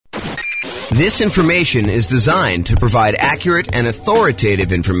This information is designed to provide accurate and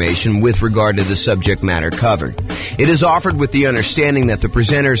authoritative information with regard to the subject matter covered. It is offered with the understanding that the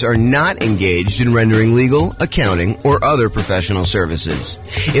presenters are not engaged in rendering legal, accounting, or other professional services.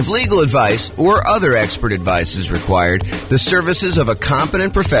 If legal advice or other expert advice is required, the services of a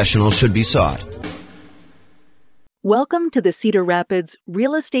competent professional should be sought. Welcome to the Cedar Rapids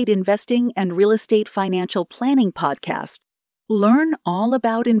Real Estate Investing and Real Estate Financial Planning Podcast. Learn all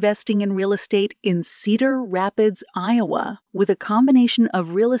about investing in real estate in Cedar Rapids, Iowa, with a combination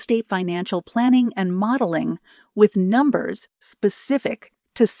of real estate financial planning and modeling with numbers specific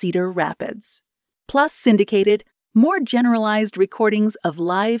to Cedar Rapids. Plus syndicated, more generalized recordings of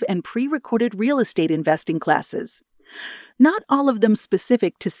live and pre-recorded real estate investing classes. Not all of them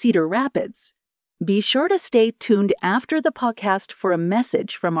specific to Cedar Rapids. Be sure to stay tuned after the podcast for a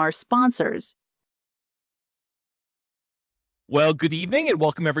message from our sponsors. Well, good evening and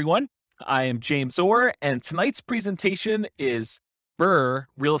welcome everyone. I am James Orr, and tonight's presentation is BRRRR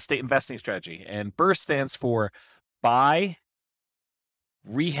Real Estate Investing Strategy. And BRRRR stands for Buy,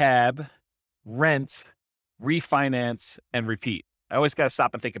 Rehab, Rent, Refinance, and Repeat. I always got to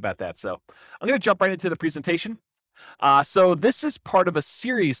stop and think about that. So I'm going to jump right into the presentation. So this is part of a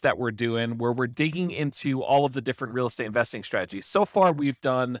series that we're doing where we're digging into all of the different real estate investing strategies. So far, we've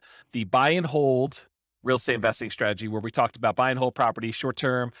done the buy and hold real estate investing strategy, where we talked about buy and hold property,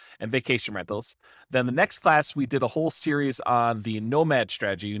 short-term and vacation rentals. Then the next class, we did a whole series on the nomad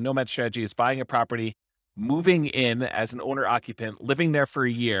strategy. Nomad strategy is buying a property, moving in as an owner-occupant, living there for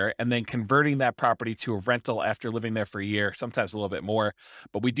a year, and then converting that property to a rental after living there for a year, sometimes a little bit more.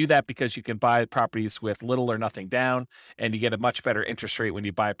 But we do that because you can buy properties with little or nothing down, and you get a much better interest rate when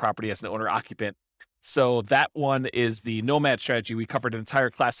you buy a property as an owner-occupant. So that one is the nomad strategy. We covered an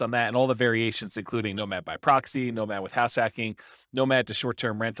entire class on that and all the variations, including nomad by proxy, nomad with house hacking, nomad to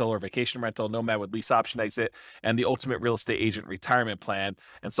short-term rental or vacation rental, nomad with lease option exit, and the ultimate real estate agent retirement plan.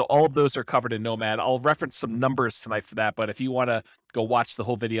 And so all of those are covered in nomad. I'll reference some numbers tonight for that, but if you want to go watch the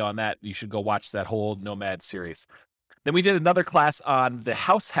whole video on that, you should go watch that whole nomad series. Then we did another class on the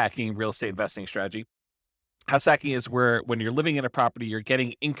house hacking real estate investing strategy. House hacking is where when you're living in a property, you're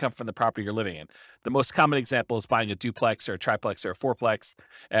getting income from the property you're living in. The most common example is buying a duplex or a triplex or a fourplex,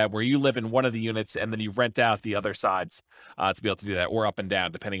 where you live in one of the units and then you rent out the other sides to be able to do that, or up and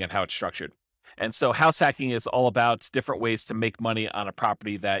down, depending on how it's structured. And so house hacking is all about different ways to make money on a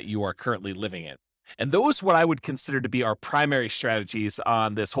property that you are currently living in. And those what I would consider to be our primary strategies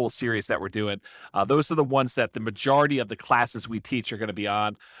on this whole series that we're doing. Those are the ones that the majority of the classes we teach are going to be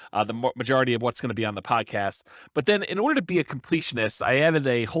on, the majority of what's going to be on the podcast. But then in order to be a completionist, I added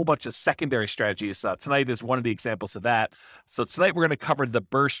a whole bunch of secondary strategies. Tonight is one of the examples of that. So tonight we're going to cover the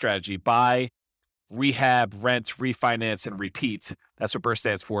BRRRR strategy: buy, rehab, rent, refinance, and repeat. That's what BRRRR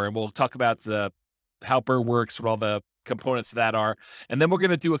stands for. And we'll talk about how BRRRR works, what all the components of that are. And then we're going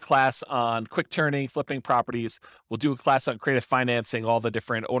to do a class on quick turning, flipping properties. We'll do a class on creative financing, all the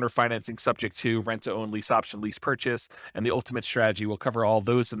different owner financing subject to rent to own, lease option, lease purchase, and the ultimate strategy. We'll cover all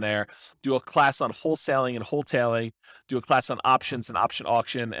those in there. Do a class on wholesaling and wholetailing, do a class on options and option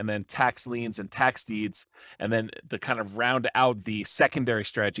auction, and then tax liens and tax deeds. And then to kind of round out the secondary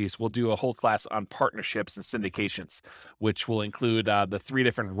strategies, we'll do a whole class on partnerships and syndications, which will include the three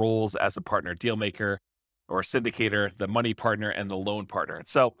different roles as a partner: deal maker, or syndicator, the money partner, and the loan partner. And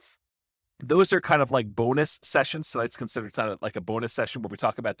so those are kind of like bonus sessions. So it's considered kind of like a bonus session where we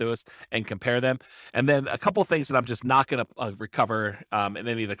talk about those and compare them. And then a couple of things that I'm just not going to recover in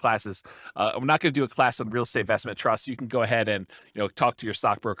any of the classes. I'm not going to do a class on real estate investment trust. You can go ahead and talk to your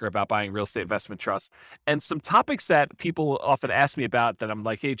stockbroker about buying real estate investment trust. And some topics that people often ask me about that I'm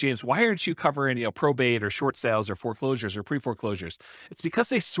like, hey, James, why aren't you covering probate or short sales or foreclosures or pre-foreclosures? It's because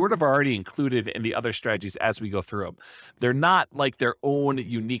they sort of are already included in the other strategies as we go through them. They're not like their own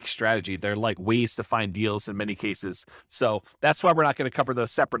unique strategy. They're like ways to find deals in many cases. So that's why we're not going to cover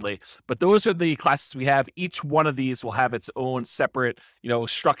those separately. But those are the classes we have. Each one of these will have its own separate,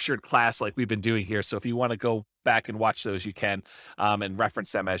 structured class like we've been doing here. So if you want to go back and watch those, you can, and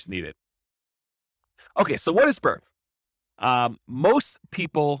reference them as needed. Okay, so what is BRRRR? Most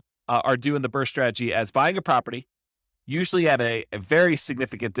people are doing the BRRRR strategy as buying a property, usually at a very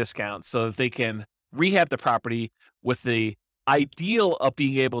significant discount, so that they can rehab the property with the ideal of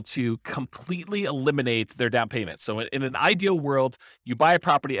being able to completely eliminate their down payment. So in an ideal world, you buy a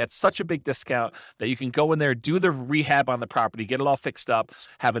property at such a big discount that you can go in there, do the rehab on the property, get it all fixed up,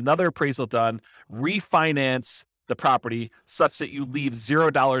 have another appraisal done, refinance the property such that you leave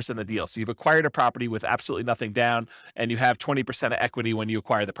 $0 in the deal. So you've acquired a property with absolutely nothing down, and you have 20% of equity when you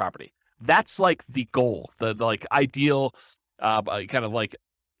acquire the property. That's like the goal, the like ideal kind of like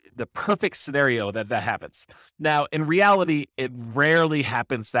the perfect scenario that happens. Now, in reality, it rarely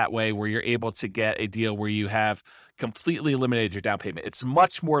happens that way where you're able to get a deal where you have completely eliminated your down payment. It's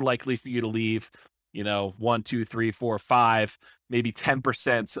much more likely for you to leave, 1, 2, 3, 4, 5, maybe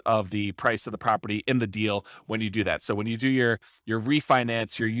 10% of the price of the property in the deal when you do that. So when you do your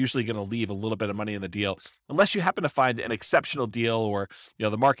refinance, you're usually going to leave a little bit of money in the deal, unless you happen to find an exceptional deal, or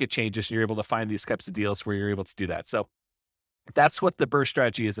the market changes and you're able to find these types of deals where you're able to do that. So that's what the BRRRR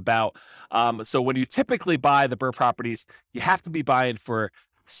strategy is about. So when you typically buy the BRRRR properties, you have to be buying for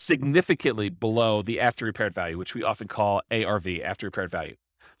significantly below the after repaired value, which we often call ARV, after repaired value.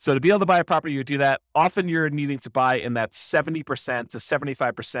 So to be able to buy a property, you do that. Often you're needing to buy in that 70% to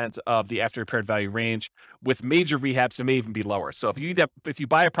 75% of the after repaired value range. With major rehabs, it may even be lower. So if you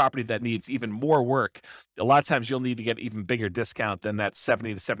buy a property that needs even more work, a lot of times you'll need to get even bigger discount than that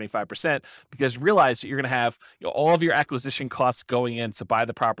 70 to 75%, because realize that you're going to have all of your acquisition costs going in to buy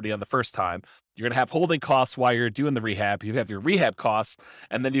the property on the first time. You're going to have holding costs while you're doing the rehab. You have your rehab costs,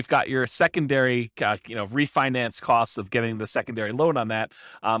 and then you've got your secondary, refinance costs of getting the secondary loan on that.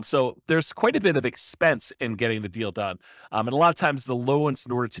 So there's quite a bit of expense in getting the deal done. And a lot of times the loans,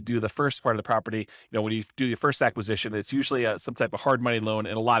 in order to do the first part of the property, when you do your first acquisition, it's usually some type of hard money loan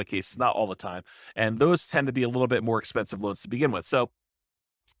in a lot of cases, not all the time. And those tend to be a little bit more expensive loans to begin with. So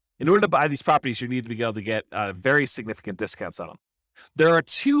in order to buy these properties, you need to be able to get very significant discounts on them. There are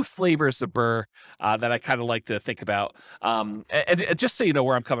two flavors of BRRRR that I kind of like to think about. And just so you know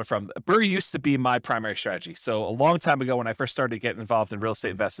where I'm coming from, BRRRR used to be my primary strategy. So a long time ago, when I first started getting involved in real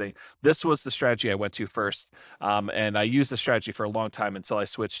estate investing, this was the strategy I went to first. And I used the strategy for a long time until I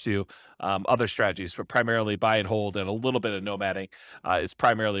switched to other strategies, but primarily buy and hold and a little bit of nomading is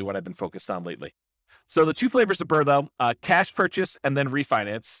primarily what I've been focused on lately. So the two flavors of BRRRR, though, cash purchase and then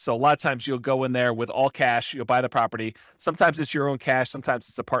refinance. So a lot of times you'll go in there with all cash, you'll buy the property. Sometimes it's your own cash, sometimes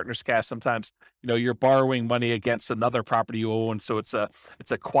it's a partner's cash, sometimes you're borrowing money against another property you own. So it's a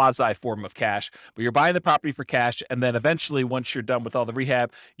quasi form of cash, but you're buying the property for cash, and then eventually, once you're done with all the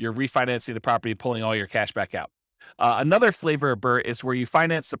rehab, you're refinancing the property and pulling all your cash back out. Another flavor of BRRRR is where you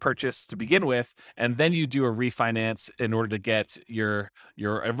finance the purchase to begin with, and then you do a refinance in order to get your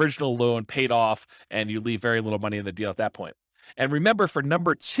original loan paid off, and you leave very little money in the deal at that point. And remember, for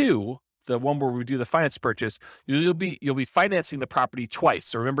number two, the one where we do the finance purchase, you'll be financing the property twice.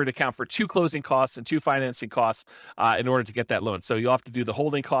 So remember to account for 2 closing costs and 2 financing costs in order to get that loan. So you'll have to do the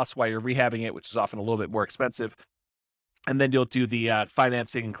holding costs while you're rehabbing it, which is often a little bit more expensive, and then you'll do the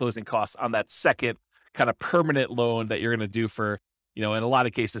financing and closing costs on that second kind of permanent loan that you're going to do for, in a lot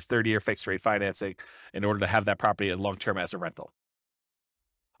of cases, 30-year fixed rate financing in order to have that property long-term as a rental.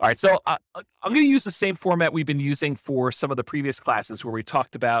 All right, so I'm going to use the same format we've been using for some of the previous classes where we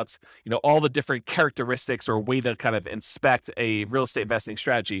talked about, all the different characteristics or way to kind of inspect a real estate investing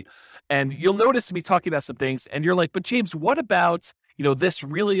strategy. And you'll notice me talking about some things, and you're like, but James, what about this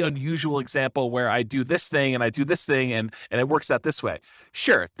really unusual example where I do this thing and I do this thing and it works out this way?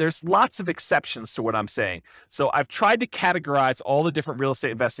 Sure, there's lots of exceptions to what I'm saying. So I've tried to categorize all the different real estate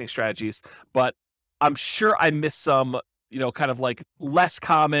investing strategies, but I'm sure I missed some, kind of like less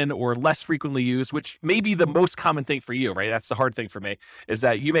common or less frequently used, which may be the most common thing for you, right? That's the hard thing for me, is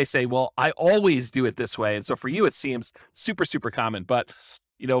that you may say, well, I always do it this way. And so for you, it seems super, super common. But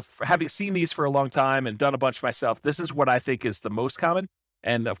having seen these for a long time and done a bunch myself, this is what I think is the most common.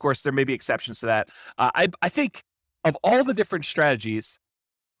 And of course, there may be exceptions to that. I think of all the different strategies,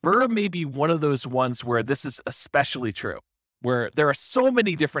 BRRRR may be one of those ones where this is especially true, where there are so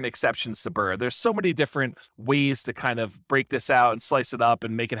many different exceptions to BRRRR. There's so many different ways to kind of break this out and slice it up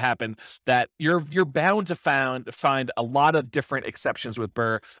and make it happen that you're bound to find a lot of different exceptions with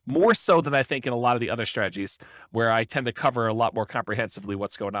BRRRR, more so than I think in a lot of the other strategies where I tend to cover a lot more comprehensively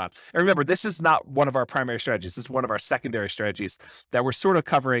what's going on. And remember, this is not one of our primary strategies. This is one of our secondary strategies that we're sort of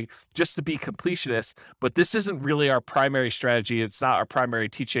covering just to be completionists, but this isn't really our primary strategy. It's not our primary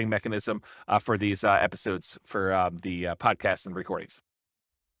teaching mechanism for these episodes for the podcast and recordings.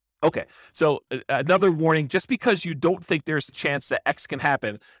 Okay, so another warning, just because you don't think there's a chance that X can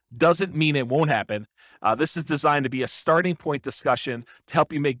happen doesn't mean it won't happen. This is designed to be a starting point discussion to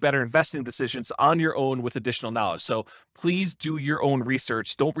help you make better investing decisions on your own with additional knowledge. So please do your own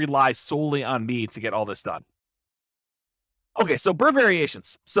research. Don't rely solely on me to get all this done. Okay, so BRRRR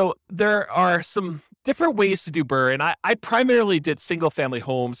variations. So there are some different ways to do BRRRR, and I primarily did single-family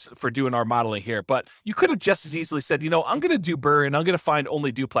homes for doing our modeling here, but you could have just as easily said, I'm going to do BRRRR, and I'm going to find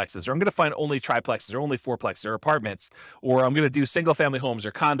only duplexes, or I'm going to find only triplexes, or only fourplexes, or apartments, or I'm going to do single-family homes,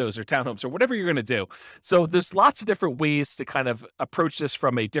 or condos, or townhomes, or whatever you're going to do. So there's lots of different ways to kind of approach this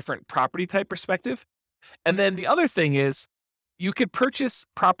from a different property type perspective. And then the other thing is, you could purchase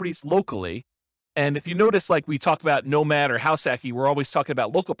properties locally. And if you notice, like we talk about nomad or house hacking, we're always talking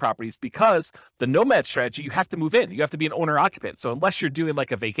about local properties because the nomad strategy, you have to move in. You have to be an owner occupant. So unless you're doing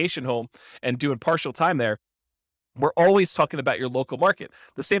like a vacation home and doing partial time there, we're always talking about your local market.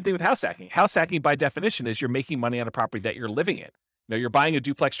 The same thing with house hacking. House hacking, by definition, is you're making money on a property that you're living in. You're buying a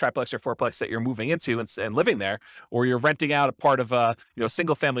duplex, triplex, or fourplex that you're moving into and living there, or you're renting out a part of a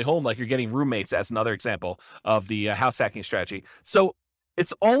single family home, like you're getting roommates, as another example of the house hacking strategy. So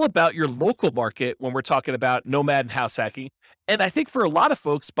it's all about your local market when we're talking about nomad and house hacking. And I think for a lot of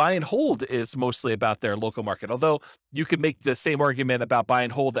folks, buy and hold is mostly about their local market, although you could make the same argument about buy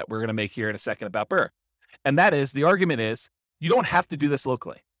and hold that we're going to make here in a second about BRRRR. And that is, the argument is, you don't have to do this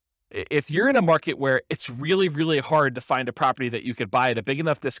locally. If you're in a market where it's really, really hard to find a property that you could buy at a big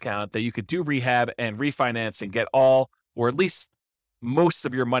enough discount that you could do rehab and refinance and get all, or at least most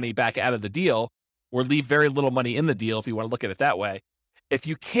of your money back out of the deal, or leave very little money in the deal, if you want to look at it that way. If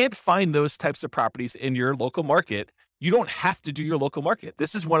you can't find those types of properties in your local market, you don't have to do your local market.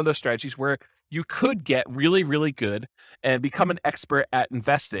 This is one of those strategies where you could get really, really good and become an expert at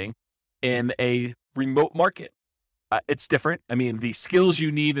investing in a remote market. It's different. I mean, the skills you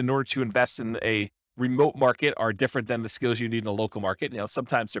need in order to invest in a remote market are different than the skills you need in a local market.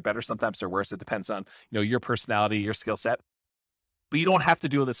 Sometimes they're better, sometimes they're worse. It depends on, your personality, your skill set. But you don't have to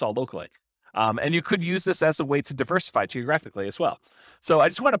do this all locally. And you could use this as a way to diversify geographically as well. So I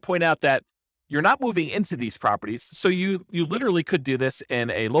just want to point out that you're not moving into these properties. So you literally could do this in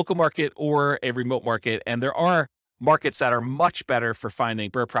a local market or a remote market. And there are markets that are much better for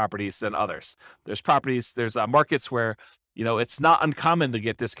finding BRRRR properties than others. There's markets where, it's not uncommon to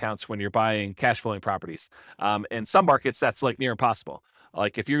get discounts when you're buying cash flowing properties. In some markets, that's like near impossible.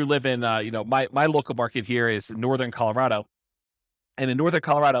 Like if you live in, my local market here is northern Colorado. And in northern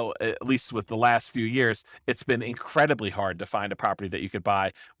Colorado, at least with the last few years, it's been incredibly hard to find a property that you could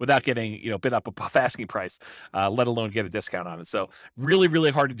buy without getting, bid up above asking price, let alone get a discount on it. So really, really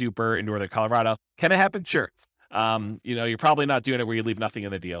hard to do BRRRR in northern Colorado. Can it happen? Sure. You're probably not doing it where you leave nothing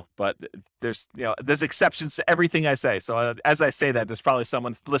in the deal, but there's exceptions to everything I say. So as I say that, there's probably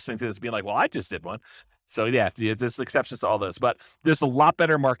someone listening to this being like, well, I just did one. So yeah, there's exceptions to all those, but there's a lot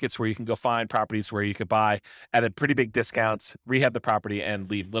better markets where you can go find properties where you could buy at a pretty big discount, rehab the property, and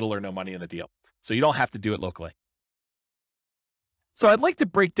leave little or no money in the deal. So you don't have to do it locally. So I'd like to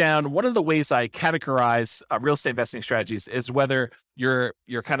break down one of the ways I categorize real estate investing strategies is whether you're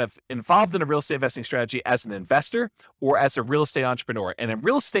kind of involved in a real estate investing strategy as an investor or as a real estate entrepreneur. And a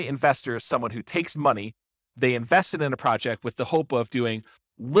real estate investor is someone who takes money, they invest it in a project with the hope of doing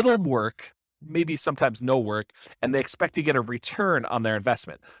little work, maybe sometimes no work, and they expect to get a return on their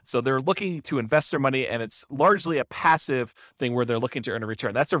investment. So they're looking to invest their money, and it's largely a passive thing where they're looking to earn a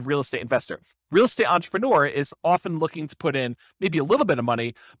return. That's a real estate investor. Real estate entrepreneur is often looking to put in maybe a little bit of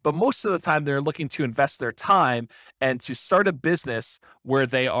money, but most of the time they're looking to invest their time and to start a business where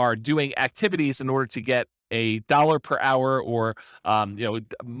they are doing activities in order to get a dollar per hour or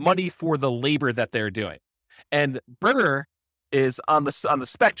money for the labor that they're doing. And BRRRR is on the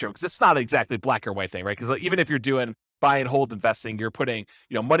spectrum, because it's not exactly black or white thing, right? Because even if you're doing buy and hold investing, you're putting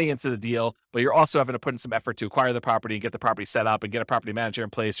money into the deal, but you're also having to put in some effort to acquire the property and get the property set up and get a property manager in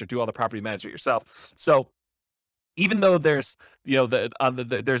place or do all the property management yourself. So even though there's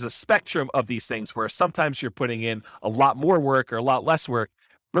there's a spectrum of these things where sometimes you're putting in a lot more work or a lot less work,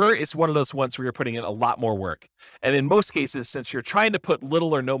 BRRRR is one of those ones where you're putting in a lot more work. And in most cases, since you're trying to put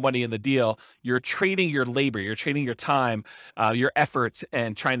little or no money in the deal, you're trading your labor, you're trading your time, your efforts,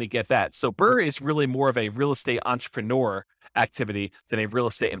 and trying to get that. So BRRRR is really more of a real estate entrepreneur activity than a real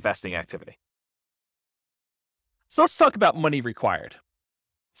estate investing activity. So let's talk about money required.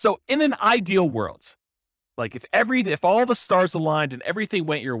 So in an ideal world, like if all the stars aligned and everything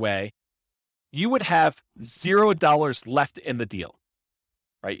went your way, you would have $0 left in the deal.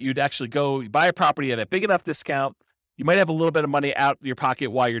 Right? You'd actually go buy a property at a big enough discount. You might have a little bit of money out of your pocket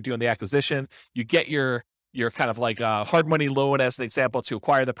while you're doing the acquisition. You get your kind of like a hard money loan, as an example, to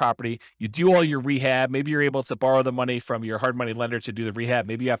acquire the property. You do all your rehab. Maybe you're able to borrow the money from your hard money lender to do the rehab.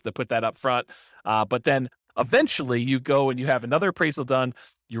 Maybe you have to put that up front. But then eventually you go and you have another appraisal done.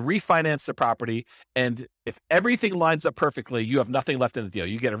 You refinance the property. And if everything lines up perfectly, you have nothing left in the deal.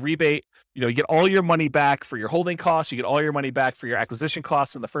 You get a rebate. You get all your money back for your holding costs. You get all your money back for your acquisition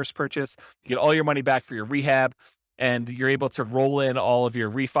costs in the first purchase. You get all your money back for your rehab. And you're able to roll in all of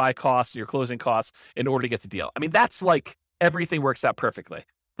your refi costs, your closing costs in order to get the deal. I mean, that's like everything works out perfectly.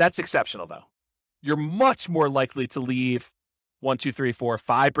 That's exceptional, though. You're much more likely to leave 1, 2, 3, 4,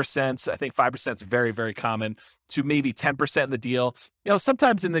 5%. I think 5% is very, very common, to maybe 10% in the deal.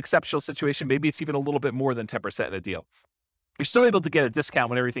 Sometimes in an exceptional situation, maybe it's even a little bit more than 10% in a deal. You're still able to get a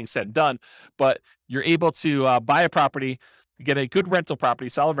discount when everything's said and done, but you're able to buy a property, get a good rental property,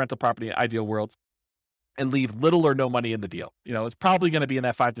 solid rental property in ideal world, and leave little or no money in the deal. It's probably going to be in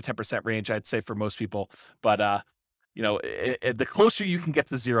that 5 to 10% range, I'd say, for most people. But the closer you can get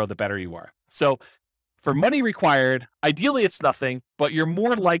to zero, the better you are. So for money required, ideally it's nothing, but you're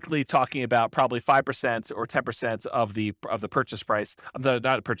more likely talking about probably 5% or 10% of the purchase price, not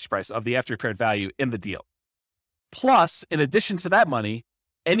the purchase price, of the after repaired value in the deal. Plus, in addition to that money,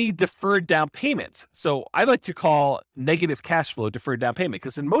 any deferred down payment. So I like to call negative cash flow deferred down payment,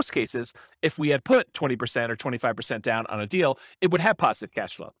 because in most cases, if we had put 20% or 25% down on a deal, it would have positive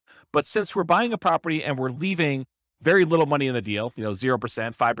cash flow. But since we're buying a property and we're leaving very little money in the deal, 0%,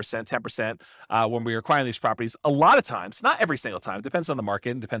 5%, 10%, when we acquire these properties, a lot of times, not every single time, depends on the market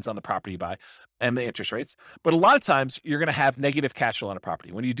and depends on the property you buy and the interest rates, but a lot of times you're going to have negative cash flow on a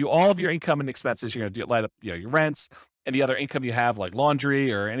property. When you do all of your income and expenses, you're going to light up your rents, any other income you have like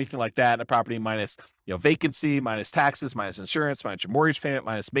laundry or anything like that in a property, minus vacancy, minus taxes, minus insurance, minus your mortgage payment,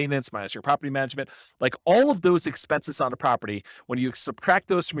 minus maintenance, minus your property management, like all of those expenses on a property, when you subtract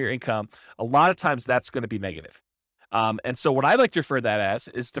those from your income, a lot of times that's going to be negative. And so what I like to refer to that as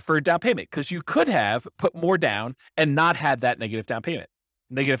is deferred down payment, because you could have put more down and not had that negative down payment,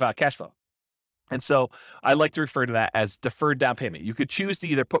 negative cash flow. And so I like to refer to that as deferred down payment. You could choose to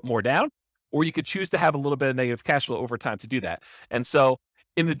either put more down, or you could choose to have a little bit of negative cash flow over time to do that. And so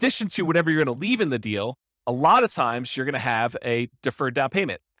in addition to whatever you're going to leave in the deal, a lot of times you're going to have a deferred down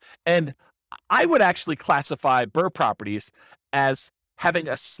payment. And I would actually classify BRRRR properties as having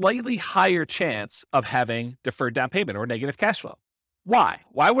a slightly higher chance of having deferred down payment or negative cash flow. Why?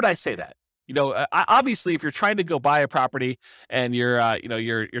 Why would I say that? Obviously, if you're trying to go buy a property and you're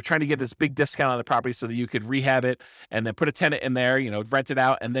trying to get this big discount on the property so that you could rehab it and then put a tenant in there, rent it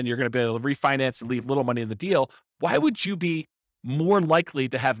out, and then you're going to be able to refinance and leave little money in the deal, why would you be more likely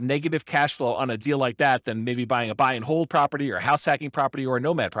to have negative cash flow on a deal like that than maybe buying a buy and hold property or a house hacking property or a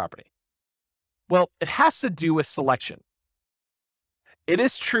nomad property? Well, it has to do with selection. It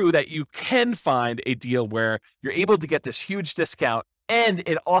is true that you can find a deal where you're able to get this huge discount and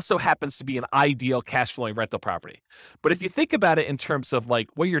it also happens to be an ideal cash flowing rental property. But if you think about it in terms of like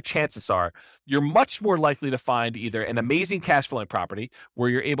what your chances are, you're much more likely to find either an amazing cash flowing property where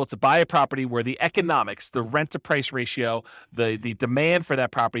you're able to buy a property where the economics, the rent to price ratio, the demand for that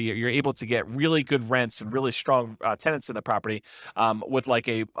property, you're able to get really good rents and really strong tenants in the property, with like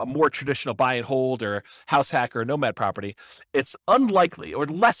a more traditional buy and hold or house hack or nomad property. It's unlikely or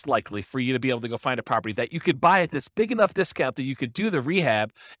less likely for you to be able to go find a property that you could buy at this big enough discount that you could do the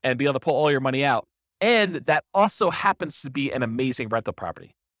rehab and be able to pull all your money out. And that also happens to be an amazing rental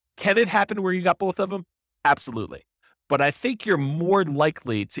property. Can it happen where you got both of them? Absolutely. But I think you're more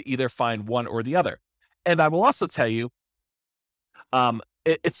likely to either find one or the other. And I will also tell you,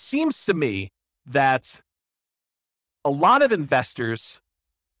 it seems to me that a lot of investors,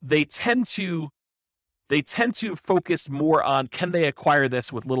 they tend to focus more on can they acquire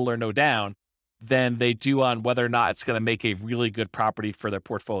this with little or no down than they do on whether or not it's going to make a really good property for their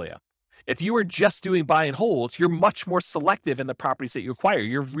portfolio. If you are just doing buy and hold, you're much more selective in the properties that you acquire.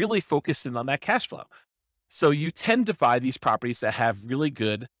 You're really focused in on that cash flow. So you tend to buy these properties that have really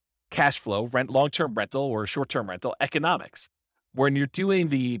good cash flow, long-term rental or short-term rental economics. When you're doing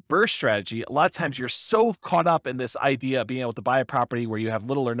the BRRRR strategy, a lot of times you're so caught up in this idea of being able to buy a property where you have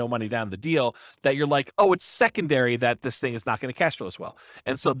little or no money down the deal that you're like, oh, it's secondary that this thing is not going to cash flow as well.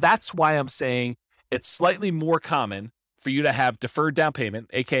 And so that's why I'm saying it's slightly more common for you to have deferred down payment,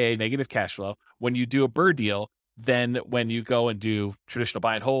 aka negative cash flow, when you do a BRRRR deal than when you go and do traditional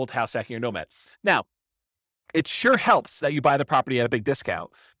buy and hold, house hacking, or nomad. Now, it sure helps that you buy the property at a big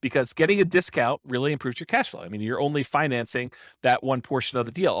discount, because getting a discount really improves your cash flow. I mean, you're only financing that one portion of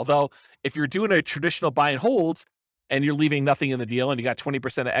the deal. Although if you're doing a traditional buy and hold and you're leaving nothing in the deal and you got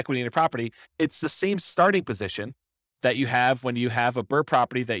 20% of equity in your property, it's the same starting position that you have when you have a BRRRR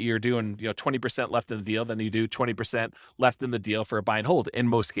property that you're doing 20% left in the deal, then you do 20% left in the deal for a buy and hold in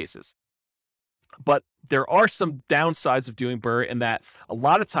most cases. But there are some downsides of doing BRRRR in that a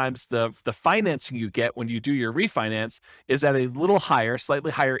lot of times the financing you get when you do your refinance is at a little higher,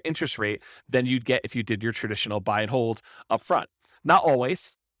 slightly higher interest rate than you'd get if you did your traditional buy and hold up front. Not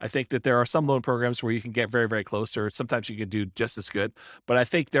always. I think that there are some loan programs where you can get very, very close, or sometimes you can do just as good. But I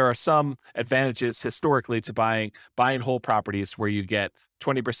think there are some advantages historically to buying buy and hold properties where you get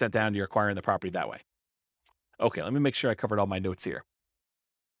 20% down, you're acquiring the property that way. Okay, let me make sure I covered all my notes here.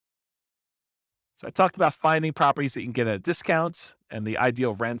 So I talked about finding properties that you can get at a discount, and the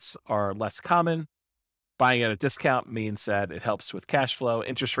ideal rents are less common. Buying at a discount means that it helps with cash flow.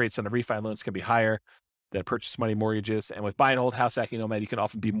 Interest rates on the refi loans can be higher. than purchase money mortgages. And with buy and hold, house hacking, nomad, you can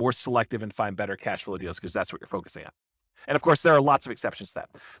often be more selective and find better cash flow deals because that's what you're focusing on. And of course, there are lots of exceptions to that.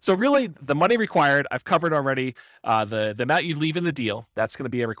 So really, the money required, I've covered already. The amount you leave in the deal, that's going to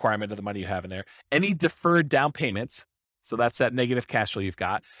be a requirement of the money you have in there. Any deferred down payments, so that's that negative cash flow you've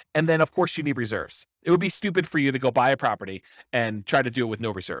got. And then, of course, you need reserves. It would be stupid for you to go buy a property and try to do it with no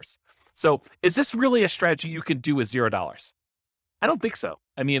reserves. So is this really a strategy you can do with $0? I don't think so.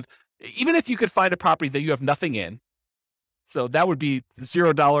 I mean, even if you could find a property that you have nothing in, so that would be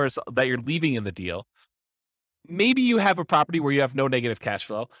 $0 that you're leaving in the deal. Maybe you have a property where you have no negative cash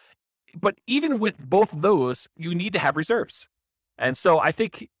flow, but even with both of those, you need to have reserves. And so I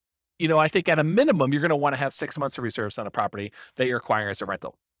think at a minimum, you're going to want to have 6 months of reserves on a property that you're acquiring as a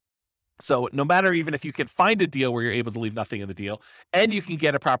rental. So no matter even if you can find a deal where you're able to leave nothing in the deal, and you can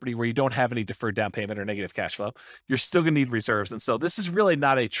get a property where you don't have any deferred down payment or negative cash flow, you're still going to need reserves. And so this is really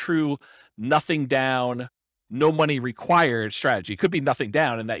not a true nothing down, no money required strategy. It could be nothing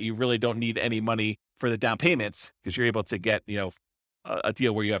down in that you really don't need any money for the down payments because you're able to get, a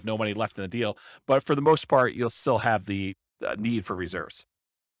deal where you have no money left in the deal. But for the most part, you'll still have the need for reserves.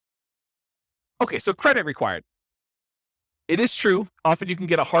 Okay, so credit required. It is true. Often you can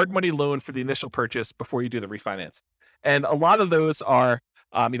get a hard money loan for the initial purchase before you do the refinance. And a lot of those are,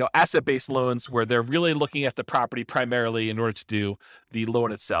 asset-based loans where they're really looking at the property primarily in order to do the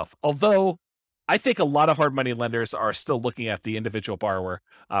loan itself. Although I think a lot of hard money lenders are still looking at the individual borrower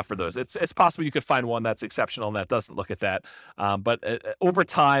for those. It's possible you could find one that's exceptional and that doesn't look at that. But over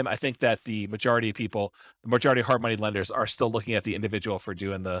time, I think that the majority of hard money lenders are still looking at the individual for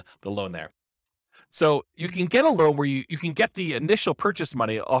doing the loan there. So you can get a loan where you can get the initial purchase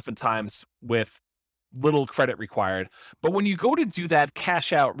money oftentimes with little credit required. But when you go to do that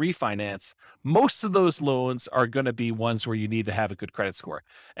cash out refinance, most of those loans are going to be ones where you need to have a good credit score.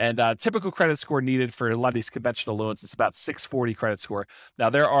 And typical credit score needed for a lot of these conventional loans is about 640 credit score. Now,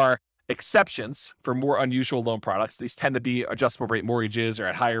 there are exceptions for more unusual loan products. These tend to be adjustable rate mortgages or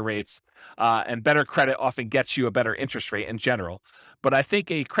at higher rates, and better credit often gets you a better interest rate in general. But I think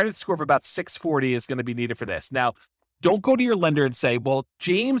a credit score of about 640 is going to be needed for this. Now, don't go to your lender and say, well,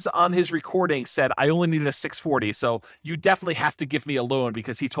 James on his recording said I only needed a 640, so you definitely have to give me a loan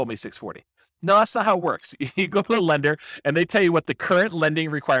because he told me 640. No, that's not how it works. You go to the lender and they tell you what the current lending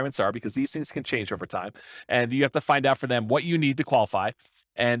requirements are because these things can change over time. And you have to find out for them what you need to qualify.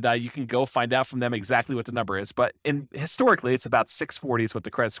 And you can go find out from them exactly what the number is. But historically, it's about 640 is what the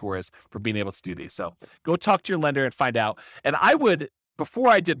credit score is for being able to do these. So go talk to your lender and find out. And before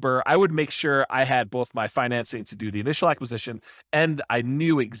I did BRRRR, I would make sure I had both my financing to do the initial acquisition and I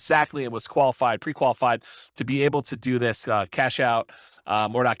knew exactly and was pre-qualified to be able to do this cash out,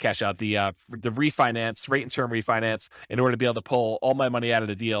 or not cash out, the refinance, rate and term refinance in order to be able to pull all my money out of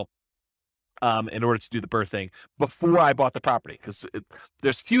the deal in order to do the BRRRR thing before I bought the property. Because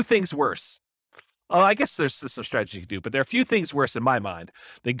there's few things worse. I guess there's some strategy you can do, but there are a few things worse in my mind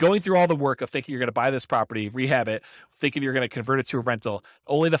than going through all the work of thinking you're going to buy this property, rehab it, thinking you're going to convert it to a rental,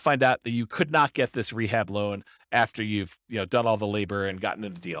 only to find out that you could not get this rehab loan after you've done all the labor and gotten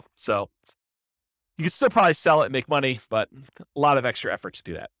in the deal. So you can still probably sell it and make money, but a lot of extra effort to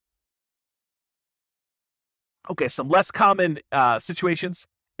do that. Okay, some less common situations.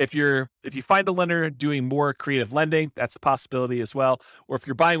 If you find a lender doing more creative lending, that's a possibility as well. Or if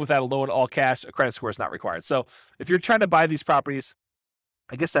you're buying without a loan, all cash, a credit score is not required. So if you're trying to buy these properties,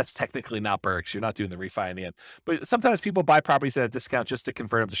 I guess that's technically not BRRRR because you're not doing the refi in the end. But sometimes people buy properties at a discount just to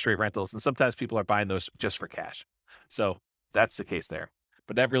convert them to straight rentals. And sometimes people are buying those just for cash. So that's the case there.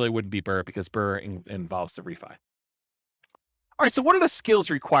 But that really wouldn't be BRRRR because BRRRR involves the refi. All right, so what are the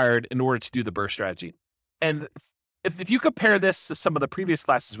skills required in order to do the BRRRR strategy? And if you compare this to some of the previous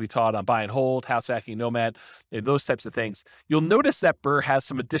classes we taught on buy and hold, house hacking, nomad, those types of things, you'll notice that BRRRR has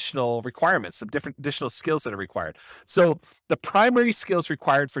some additional requirements, some different additional skills that are required. So the primary skills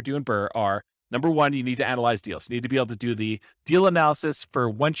required for doing BRRRR are, number one, you need to analyze deals. You need to be able to do the deal analysis for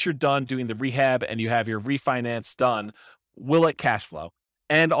once you're done doing the rehab and you have your refinance done, will it cash flow?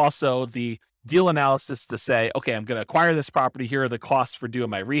 And also the deal analysis to say, okay, I'm going to acquire this property. Here are the costs for doing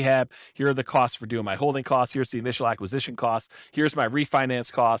my rehab. Here are the costs for doing my holding costs. Here's the initial acquisition costs. Here's my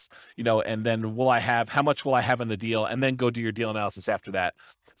refinance costs, and then how much will I have in the deal? And then go do your deal analysis after that.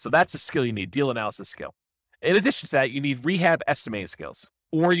 So that's a skill you need, deal analysis skill. In addition to that, you need rehab estimating skills,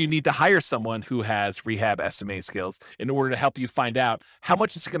 or you need to hire someone who has rehab estimating skills in order to help you find out how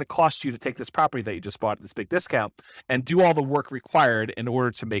much it's going to cost you to take this property that you just bought at this big discount and do all the work required in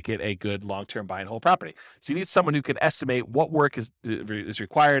order to make it a good long-term buy and hold property. So you need someone who can estimate what work is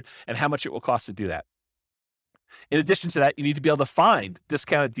required and how much it will cost to do that. In addition to that, you need to be able to find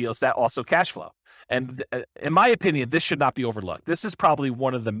discounted deals that also cash flow. And in my opinion, this should not be overlooked. This is probably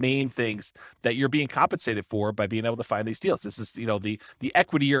one of the main things that you're being compensated for by being able to find these deals. This is, the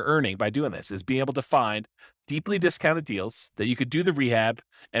equity you're earning by doing this is being able to find deeply discounted deals that you could do the rehab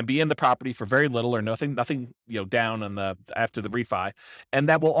and be in the property for very little or nothing, down on after the refi, and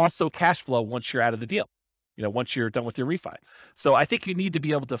that will also cash flow once you're out of the deal. Once you're done with your refi. So I think you need to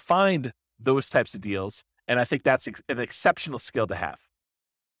be able to find those types of deals, and I think that's an exceptional skill to have.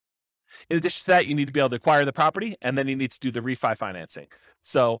 In addition to that, you need to be able to acquire the property, and then you need to do the refi financing.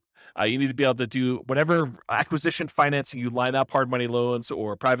 So you need to be able to do whatever acquisition financing you line up, hard money loans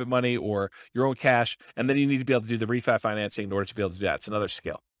or private money or your own cash, and then you need to be able to do the refi financing in order to be able to do that. It's another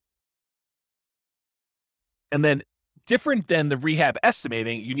skill. And then different than the rehab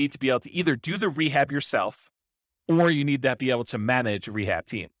estimating, you need to be able to either do the rehab yourself or you need to be able to manage a rehab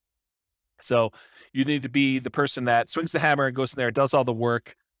team. So you need to be the person that swings the hammer and goes in there, does all the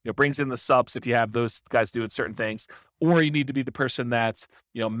work, brings in the subs if you have those guys doing certain things, or you need to be the person that,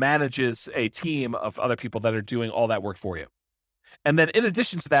 manages a team of other people that are doing all that work for you. And then in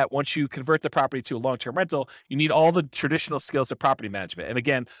addition to that, once you convert the property to a long-term rental, you need all the traditional skills of property management. And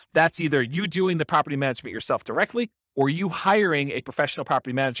again, that's either you doing the property management yourself directly or you hiring a professional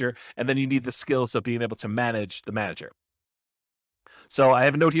property manager, and then you need the skills of being able to manage the manager. So I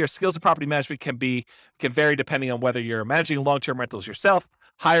have a note here, skills of property management can vary depending on whether you're managing long-term rentals yourself,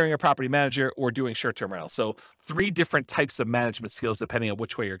 hiring a property manager, or doing short-term rentals. So 3 different types of management skills depending on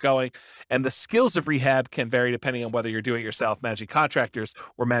which way you're going. And the skills of rehab can vary depending on whether you're doing it yourself, managing contractors,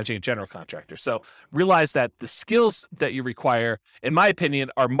 or managing a general contractor. So realize that the skills that you require, in my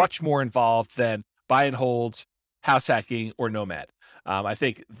opinion, are much more involved than buy and hold, house hacking, or nomad. I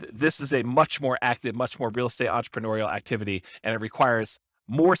think this is a much more active, much more real estate entrepreneurial activity, and it requires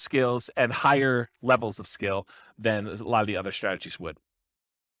more skills and higher levels of skill than a lot of the other strategies would.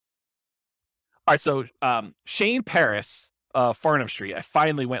 All right, so Shane Paris of Farnham Street, I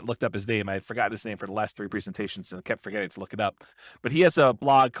finally went and looked up his name. I had forgotten his name for the last 3 presentations and kept forgetting to look it up. But he has a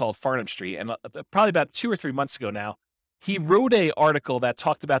blog called Farnham Street, and probably about 2 or 3 months ago now, he wrote an article that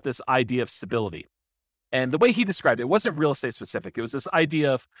talked about this idea of stability. And the way he described it wasn't real estate specific. It was this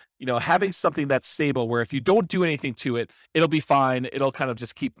idea of, having something that's stable where if you don't do anything to it, it'll be fine. It'll kind of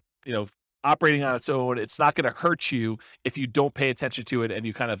just keep, operating on its own. It's not going to hurt you if you don't pay attention to it and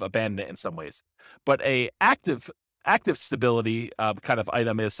you kind of abandon it in some ways. But a active stability kind of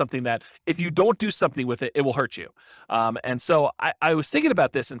item is something that if you don't do something with it, it will hurt you. And so I was thinking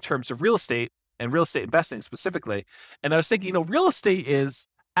about this in terms of real estate and real estate investing specifically. And I was thinking, real estate is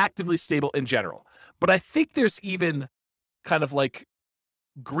actively stable in general. But I think there's even kind of like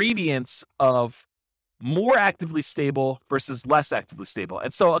gradients of more actively stable versus less actively stable.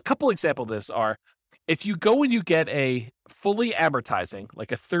 And so a couple examples of this are, if you go and you get a fully amortizing,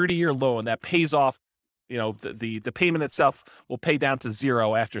 like a 30-year loan that pays off, the payment itself will pay down to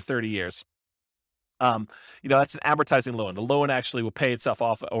 0 after 30 years. That's an amortizing loan. The loan actually will pay itself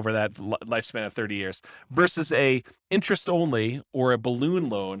off over that lifespan of 30 years versus a interest only or a balloon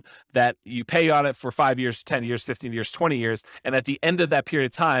loan that you pay on it for 5 years, 10 years, 15 years, 20 years. And at the end of that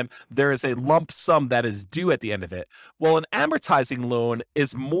period of time, there is a lump sum that is due at the end of it. Well, an amortizing loan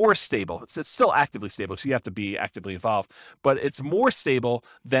is more stable. It's still actively stable, so you have to be actively involved, but it's more stable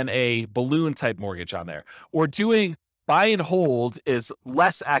than a balloon type mortgage on there. Or doing buy and hold is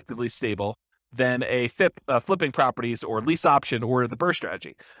less actively stable than a flipping properties or lease option or the BRRRR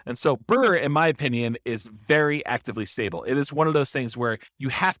strategy. And so BRRRR, in my opinion, is very actively stable. It is one of those things where you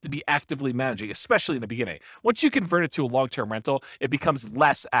have to be actively managing, especially in the beginning. Once you convert it to a long-term rental, it becomes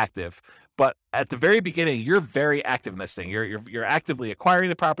less active. But at the very beginning, you're very active in this thing. You're actively acquiring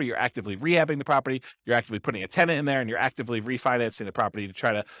the property, you're actively rehabbing the property, you're actively putting a tenant in there, and you're actively refinancing the property to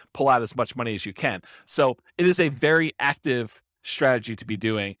try to pull out as much money as you can. So it is a very active strategy to be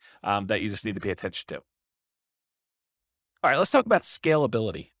doing that you just need to pay attention to. All right, let's talk about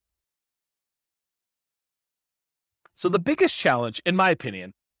scalability. So the biggest challenge, in my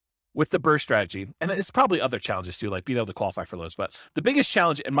opinion, with the BRRRR strategy, and it's probably other challenges too, like being able to qualify for loans, but the biggest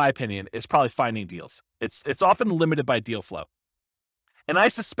challenge, in my opinion, is probably finding deals. It's often limited by deal flow. And I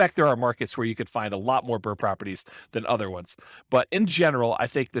suspect there are markets where you could find a lot more BRRRR properties than other ones. But in general, I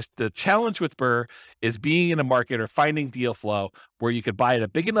think the challenge with BRRRR is being in a market or finding deal flow where you could buy at a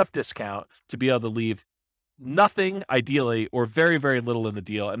big enough discount to be able to leave nothing, ideally, or very, very little in the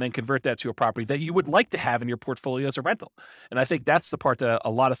deal, and then convert that to a property that you would like to have in your portfolio as a rental. And I think that's the part that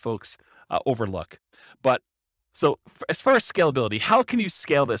a lot of folks overlook. But So as far as scalability, how can you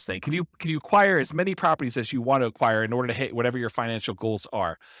scale this thing? Can you acquire as many properties as you want to acquire in order to hit whatever your financial goals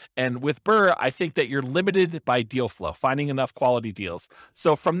are? And with BRRRR, I think that you're limited by deal flow, finding enough quality deals.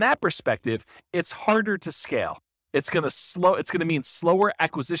 So from that perspective, it's harder to scale. It's going to mean slower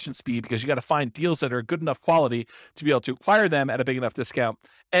acquisition speed because you got to find deals that are good enough quality to be able to acquire them at a big enough discount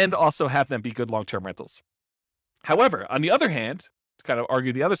and also have them be good long-term rentals. However, on the other hand, to kind of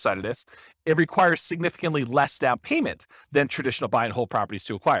argue the other side of this, it requires significantly less down payment than traditional buy and hold properties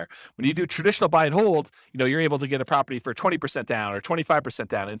to acquire. When you do traditional buy and hold, you're able to get a property for 20% down or 25%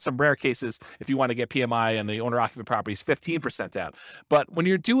 down. In some rare cases, if you want to get PMI and the owner occupant properties, 15% down. But when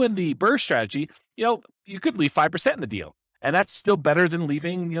you're doing the BRRRR strategy, you could leave 5% in the deal. And that's still better than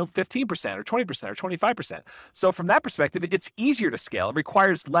leaving, 15% or 20% or 25%. So from that perspective, it's easier to scale. It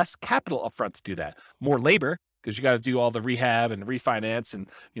requires less capital upfront to do that. More labor, because you got to do all the rehab and refinance and,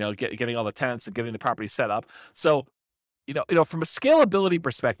 getting all the tenants and getting the property set up. So, from a scalability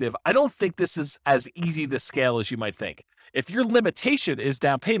perspective, I don't think this is as easy to scale as you might think. If your limitation is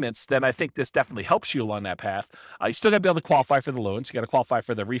down payments, then I think this definitely helps you along that path. You still got to be able to qualify for the loans. You got to qualify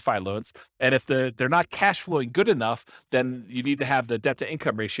for the refi loans. And if they're not cash flowing good enough, then you need to have the debt to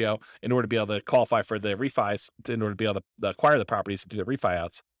income ratio in order to be able to qualify for the refis, in order to be able to acquire the properties and do the refi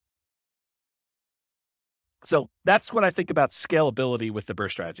outs. So that's what I think about scalability with the BRRRR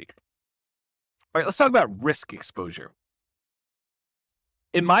strategy. All right, let's talk about risk exposure.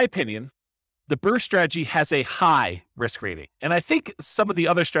 In my opinion, the BRRRR strategy has a high risk rating. And I think some of the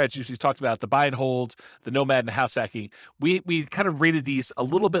other strategies we talked about, the buy and hold, the nomad and the house hacking, we kind of rated these a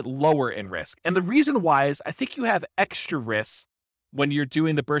little bit lower in risk. And the reason why is I think you have extra risks when you're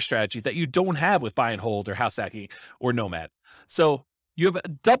doing the BRRRR strategy that you don't have with buy and hold or house hacking or nomad. So you have a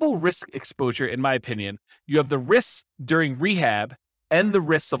double risk exposure, in my opinion. You have the risks during rehab and the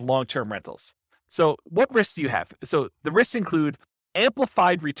risks of long-term rentals. So what risks do you have? So the risks include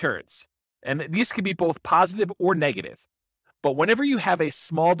amplified returns, and these can be both positive or negative. But whenever you have a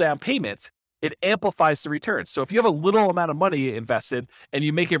small down payment, it amplifies the returns. So if you have a little amount of money invested and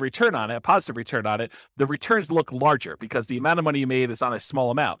you make a return on it, a positive return on it, the returns look larger because the amount of money you made is on a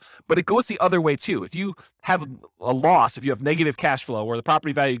small amount. But it goes the other way too. If you have a loss, if you have negative cash flow or the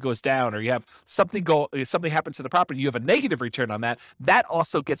property value goes down or you have something happens to the property, you have a negative return on that, that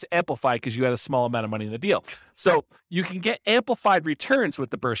also gets amplified because you had a small amount of money in the deal. So you can get amplified returns with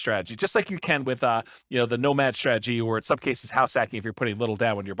the BRRRR strategy, just like you can with the nomad strategy, or in some cases house hacking if you're putting little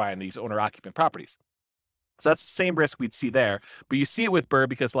down when you're buying these owner occupant properties. So that's the same risk we'd see there, but you see it with BRRRR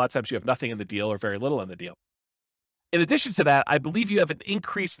because a lot of times you have nothing in the deal or very little in the deal. In addition to that, I believe you have an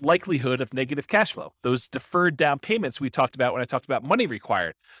increased likelihood of negative cash flow, those deferred down payments we talked about when I talked about money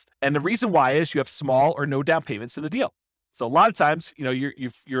required. And the reason why is you have small or no down payments in the deal. So a lot of times,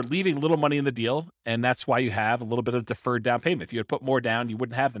 you're leaving little money in the deal, and that's why you have a little bit of deferred down payment. If you had put more down, you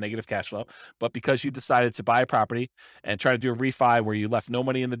wouldn't have the negative cash flow. But because you decided to buy a property and try to do a refi where you left no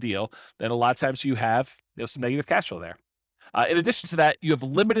money in the deal, then a lot of times you have some negative cash flow there. In addition to that, you have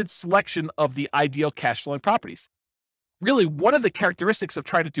limited selection of the ideal cash flowing properties. Really, one of the characteristics of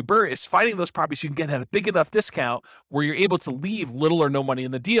trying to do BRRRR is finding those properties you can get at a big enough discount where you're able to leave little or no money in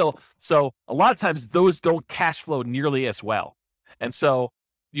the deal. So a lot of times those don't cash flow nearly as well. And so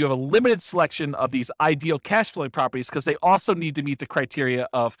you have a limited selection of these ideal cash flowing properties because they also need to meet the criteria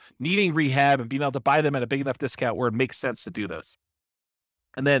of needing rehab and being able to buy them at a big enough discount where it makes sense to do those.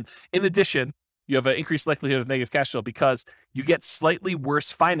 And then in addition, you have an increased likelihood of negative cash flow because you get slightly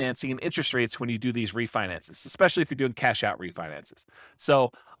worse financing and interest rates when you do these refinances, especially if you're doing cash out refinances.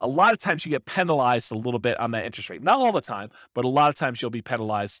 So a lot of times you get penalized a little bit on that interest rate. Not all the time, but a lot of times you'll be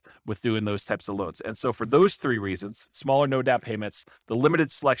penalized with doing those types of loans. And so for those three reasons, smaller no down payments, the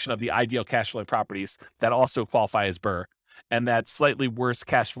limited selection of the ideal cash flowing properties that also qualify as BRRRR, and that slightly worse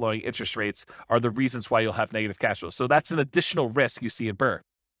cash flowing interest rates are the reasons why you'll have negative cash flow. So that's an additional risk you see in BRRRR.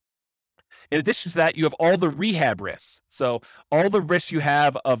 In addition to that, you have all the rehab risks. So all the risks you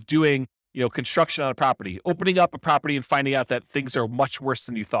have of doing construction on a property, opening up a property and finding out that things are much worse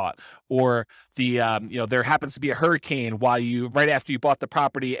than you thought, or there happens to be a hurricane right after you bought the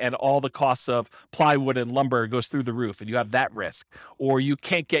property and all the costs of plywood and lumber goes through the roof and you have that risk, or you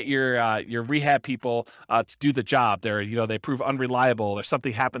can't get your rehab people to do the job. They prove unreliable or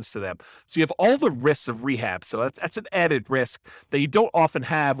something happens to them. So you have all the risks of rehab. So that's an added risk that you don't often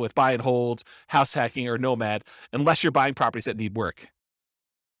have with buy and hold, house hacking, or nomad, unless you're buying properties that need work.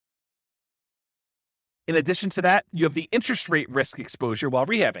 In addition to that, you have the interest rate risk exposure while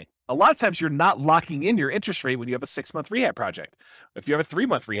rehabbing. A lot of times you're not locking in your interest rate when you have a 6-month rehab project. If you have a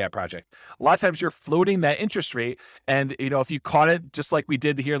 3-month rehab project, a lot of times you're floating that interest rate. And, if you caught it, just like we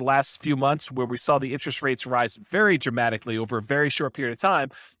did here the last few months where we saw the interest rates rise very dramatically over a very short period of time,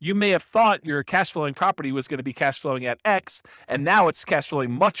 you may have thought your cash flowing property was going to be cash flowing at X. And now it's cash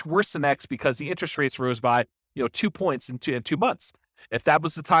flowing much worse than X because the interest rates rose by, 2 points in 2 months. If that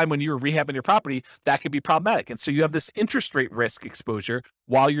was the time when you were rehabbing your property, that could be problematic. And so you have this interest rate risk exposure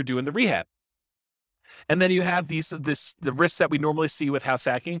while you're doing the rehab. And then you have the risks that we normally see with house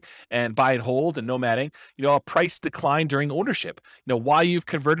hacking and buy and hold and nomading, a price decline during ownership. While you've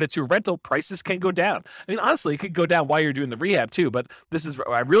converted it to a rental, prices can go down. I mean, honestly, it could go down while you're doing the rehab too, but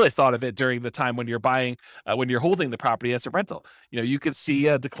I really thought of it during the time when you're buying, when you're holding the property as a rental. You could see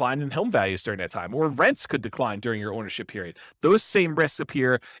a decline in home values during that time, or rents could decline during your ownership period. Those same risks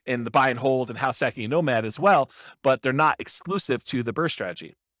appear in the buy and hold and house hacking and nomad as well, but they're not exclusive to the BRRRR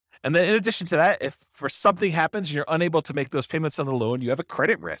strategy. And then in addition to that, if for something happens and you're unable to make those payments on the loan, you have a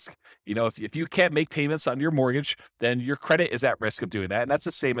credit risk. If you can't make payments on your mortgage, then your credit is at risk of doing that. And that's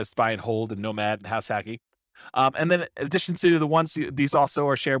the same as buy and hold and nomad and house hacking. And then in addition to the ones, these also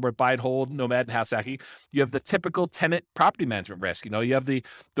are shared with buy and hold, nomad, and house hacking. You have the typical tenant property management risk. You have the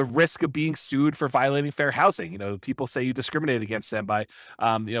risk of being sued for violating fair housing. People say you discriminate against them by,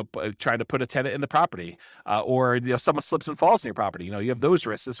 trying to put a tenant in the property, or someone slips and falls in your property. You have those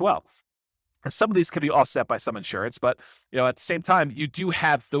risks as well. And some of these can be offset by some insurance, but at the same time, you do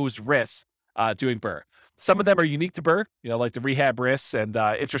have those risks doing BRRRR. Some of them are unique to BRRRR, like the rehab risks and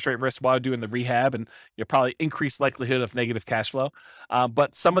interest rate risks while doing the rehab, and probably increased likelihood of negative cash flow.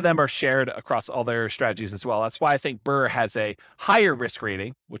 But some of them are shared across all their strategies as well. That's why I think BRRRR has a higher risk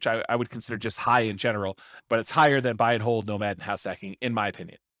rating, which I would consider just high in general, but it's higher than buy and hold, nomad, and house hacking, in my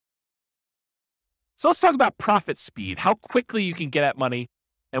opinion. So let's talk about profit speed, how quickly you can get at money,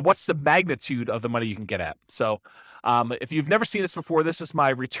 and what's the magnitude of the money you can get at. So if you've never seen this before, this is my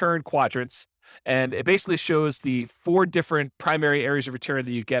return quadrants. And it basically shows the 4 different primary areas of return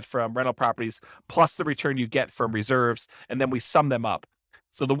that you get from rental properties, plus the return you get from reserves, and then we sum them up.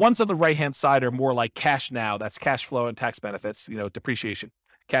 So the ones on the right-hand side are more like cash now. That's cash flow and tax benefits, depreciation,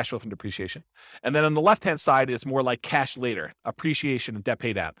 cash flow from depreciation. And then on the left-hand side is more like cash later, appreciation and debt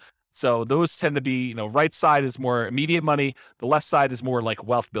pay down. So those tend to be, right side is more immediate money. The left side is more like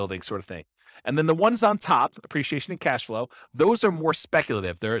wealth building sort of thing. And then the ones on top, appreciation and cash flow, those are more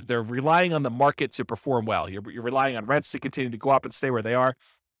speculative. They're relying on the market to perform well. You're relying on rents to continue to go up and stay where they are,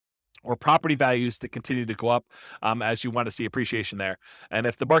 or property values to continue to go up as you want to see appreciation there. And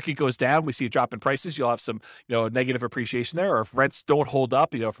if the market goes down, we see a drop in prices, you'll have some negative appreciation there. Or if rents don't hold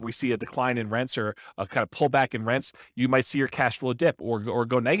up, if we see a decline in rents or a kind of pullback in rents, you might see your cash flow dip or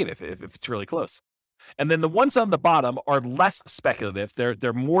go negative if it's really close. And then the ones on the bottom are less speculative.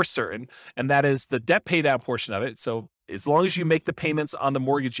 They're more certain, and that is the debt pay down portion of it. So as long as you make the payments on the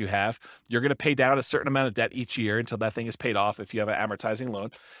mortgage you have, you're going to pay down a certain amount of debt each year until that thing is paid off if you have an amortizing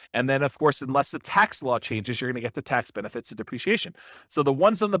loan. And then, of course, unless the tax law changes, you're going to get the tax benefits of depreciation. So the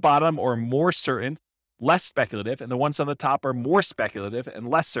ones on the bottom are more certain, less speculative, and the ones on the top are more speculative and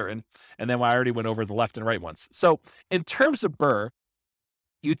less certain. And then I already went over the left and right ones. So in terms of BRRRR,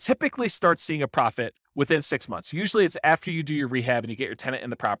 you typically start seeing a profit within 6 months. Usually it's after you do your rehab and you get your tenant in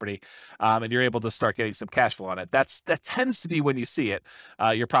the property and you're able to start getting some cash flow on it. That tends to be when you see it,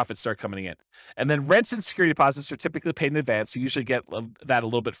 your profits start coming in. And then rents and security deposits are typically paid in advance. So you usually get that a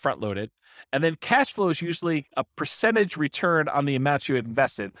little bit front loaded. And then cash flow is usually a percentage return on the amount you had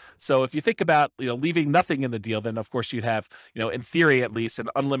invested. So if you think about, leaving nothing in the deal, then of course you'd have, in theory at least, an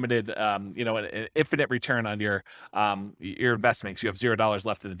unlimited, an infinite return on your investments. You have $0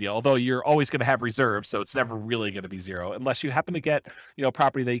 left in the deal, although you're always going to have reserves. So it's never really going to be zero unless you happen to get,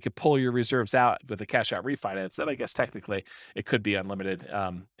 property that you could pull your reserves out with a cash out refinance. Then I guess technically it could be unlimited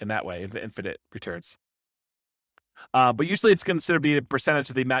in that way, infinite returns. But usually it's considered to be a percentage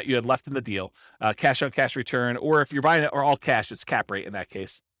of the amount you had left in the deal, cash on cash return, or if you're buying it or all cash, it's cap rate in that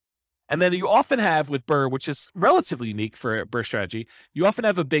case. And then you often have with BRRRR, which is relatively unique for a BRRRR strategy, you often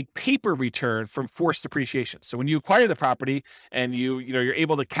have a big paper return from forced appreciation. So when you acquire the property and you're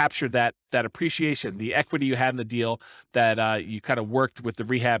able to capture that appreciation, the equity you had in the deal that you kind of worked with the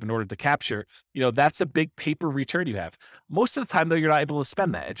rehab in order to capture, that's a big paper return you have. Most of the time, though, you're not able to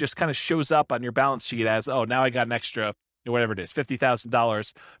spend that. It just kind of shows up on your balance sheet as, oh, now I got an extra, whatever it is,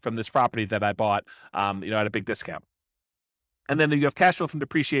 $50,000 from this property that I bought, at a big discount. And then you have cash flow from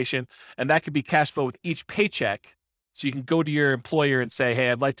depreciation, and that could be cash flow with each paycheck So you can go to your employer and say, hey,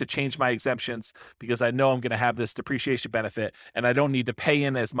 I'd like to change my exemptions because I know I'm going to have this depreciation benefit and I don't need to pay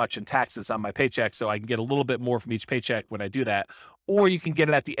in as much in taxes on my paycheck, so I can get a little bit more from each paycheck when I do that. Or you can get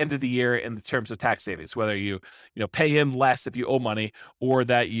it at the end of the year in the terms of tax savings, whether you pay in less if you owe money, or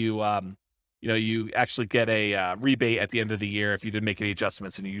that you actually get a rebate at the end of the year if you didn't make any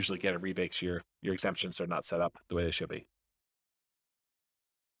adjustments, and you usually get a rebate because your exemptions are not set up the way they should be.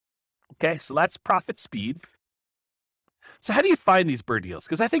 Okay, so that's profit speed. So how do you find these BRRRR deals?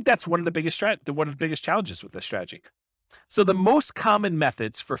 Because I think that's one of the biggest challenges with this strategy. So the most common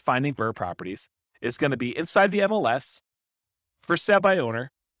methods for finding BRRRR properties is going to be inside the MLS, for sale by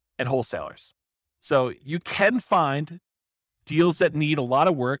owner, and wholesalers. So you can find deals that need a lot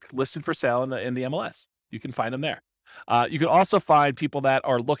of work listed for sale in the MLS. You can find them there. You can also find people that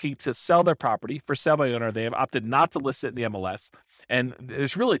are looking to sell their property for sale by owner. They have opted not to list it in the MLS. And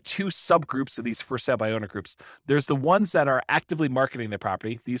there's really two subgroups of these for sale by owner groups. There's the ones that are actively marketing their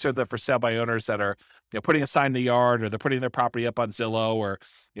property. These are the for sale by owners that are putting a sign in the yard, or they're putting their property up on Zillow or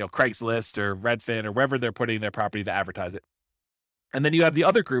Craigslist or Redfin or wherever they're putting their property to advertise it. And then you have the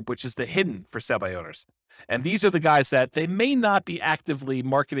other group, which is the hidden for sale by owners. And these are the guys that they may not be actively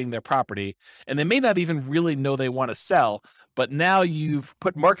marketing their property, and they may not even really know they want to sell, but now you've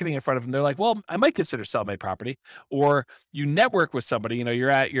put marketing in front of them. They're like, well, I might consider selling my property. Or you network with somebody, you're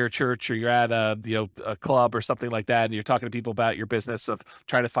at your church, or you're at a club or something like that, and you're talking to people about your business of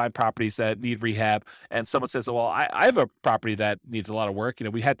trying to find properties that need rehab. And someone says, well, I have a property that needs a lot of work.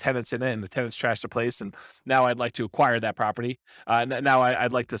 We had tenants in it, and the tenants trashed the place, and now I'd like to acquire that property. Now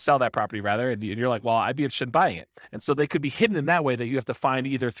I'd like to sell that property rather. And you're like, well, I'd be interested in buying it. And so they could be hidden in that way, that you have to find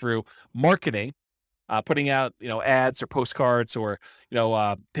either through marketing, putting out, ads or postcards, or,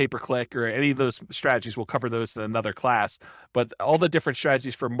 pay-per-click, or any of those strategies. We'll cover those in another class, but all the different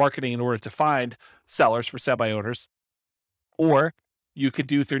strategies for marketing in order to find sellers for sale by owners, or you could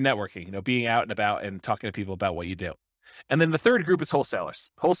do through networking, being out and about and talking to people about what you do. And then the third group is wholesalers.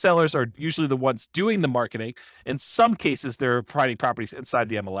 Wholesalers are usually the ones doing the marketing. In some cases, they're providing properties inside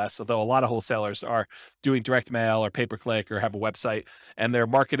the MLS, although a lot of wholesalers are doing direct mail or pay-per-click or have a website, and they're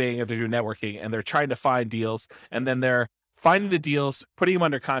marketing, or they're doing networking, and they're trying to find deals, and then they're finding the deals, putting them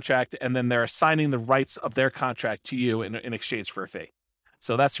under contract, and then they're assigning the rights of their contract to you in exchange for a fee.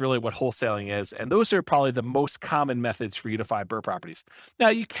 So that's really what wholesaling is. And those are probably the most common methods for you to find BRRRR properties. Now,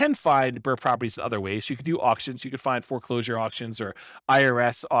 you can find BRRRR properties in other ways. You could do auctions. You could find foreclosure auctions or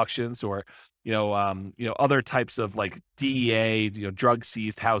IRS auctions, or, other types of like DEA, drug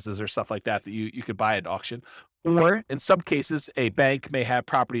seized houses or stuff like that you could buy at auction. Or in some cases, a bank may have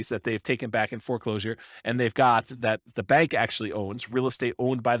properties that they've taken back in foreclosure, and they've got that the bank actually owns, real estate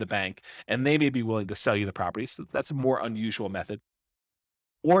owned by the bank, and they may be willing to sell you the property. So that's a more unusual method.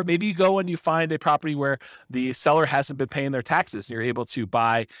 Or maybe you go and you find a property where the seller hasn't been paying their taxes, and you're able to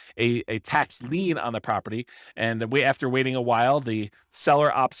buy a tax lien on the property. And after waiting a while, the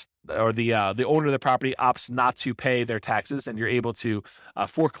seller opts, or the owner of the property opts not to pay their taxes, and you're able to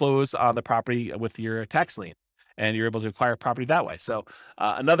foreclose on the property with your tax lien, and you're able to acquire property that way. So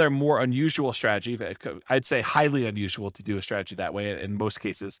another more unusual strategy, I'd say highly unusual to do a strategy that way in most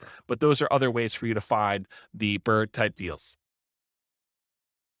cases, but those are other ways for you to find the BRRRR type deals.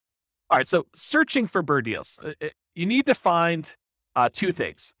 All right, so searching for BRRRR deals, you need to find two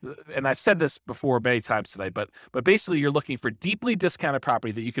things. And I've said this before many times today, but basically you're looking for deeply discounted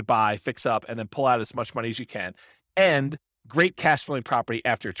property that you could buy, fix up, and then pull out as much money as you can, and great cash flowing property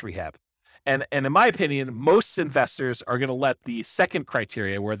after its rehab. And in my opinion, most investors are going to let the second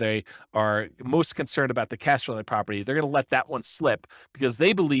criteria, where they are most concerned about the cash flowing property, they're going to let that one slip, because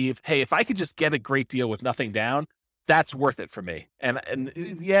they believe, hey, if I could just get a great deal with nothing down, that's worth it for me. And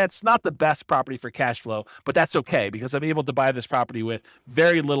yeah, it's not the best property for cash flow, but that's okay, because I'm able to buy this property with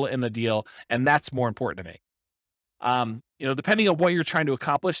very little in the deal, and that's more important to me. Depending on what you're trying to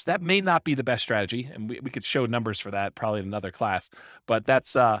accomplish, that may not be the best strategy, and we could show numbers for that probably in another class, but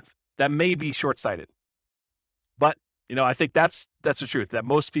that may be short-sighted. But I think that's the truth, that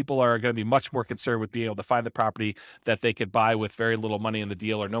most people are going to be much more concerned with being able to find the property that they could buy with very little money in the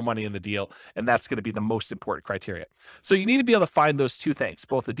deal or no money in the deal, and that's going to be the most important criteria. So you need to be able to find those two things,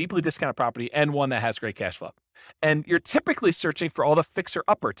 both a deeply discounted property and one that has great cash flow. And you're typically searching for all the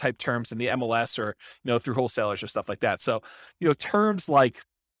fixer-upper type terms in the MLS, or through wholesalers or stuff like that. So terms like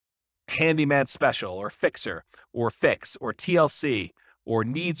handyman special, or fixer, or fix, or TLC, or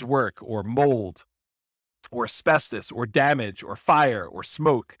needs work, or mold, or asbestos, or damage, or fire, or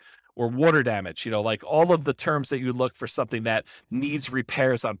smoke, or water damage, like all of the terms that you look for something that needs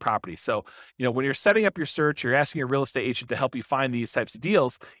repairs on property. So, when you're setting up your search, you're asking your real estate agent to help you find these types of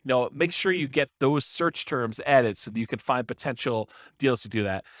deals, make sure you get those search terms added so that you can find potential deals to do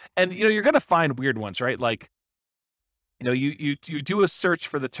that. And, you're going to find weird ones, right? Like, you do a search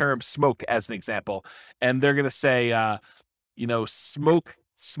for the term smoke as an example, and they're going to say,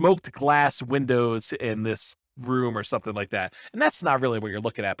 smoked glass windows in this room or something like that. And that's not really what you're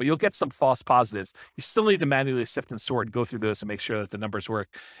looking at, but you'll get some false positives. You still need to manually sift and sort and go through those and make sure that the numbers work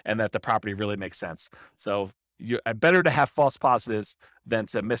and that the property really makes sense. So better to have false positives than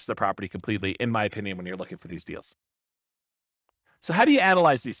to miss the property completely, in my opinion, when you're looking for these deals. So how do you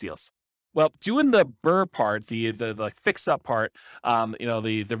analyze these deals? Well, doing the BRRRR part, the like fix up part,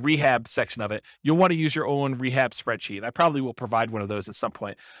 the rehab section of it, you'll want to use your own rehab spreadsheet. I probably will provide one of those at some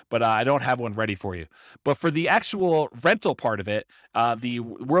point, but I don't have one ready for you. But for the actual rental part of it, the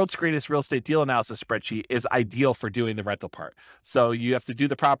world's greatest real estate deal analysis spreadsheet is ideal for doing the rental part. So you have to do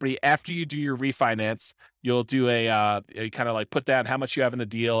the property after you do your refinance. You'll do a kind of like put down how much you have in the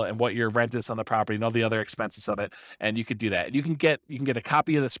deal and what your rent is on the property and all the other expenses of it. And you could do that. You can get a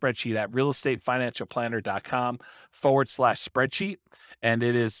copy of the spreadsheet at realestatefinancialplanner.com/spreadsheet. And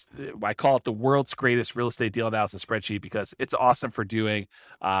it is, I call it the world's greatest real estate deal analysis spreadsheet because it's awesome for doing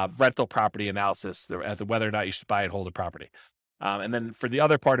rental property analysis as to whether or not you should buy and hold a property. And then for the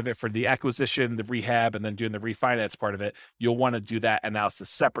other part of it, for the acquisition, the rehab, and then doing the refinance part of it, you'll want to do that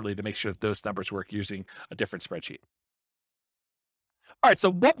analysis separately to make sure that those numbers work using a different spreadsheet. All right,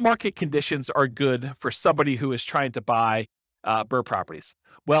 so what market conditions are good for somebody who is trying to buy BRRRR properties?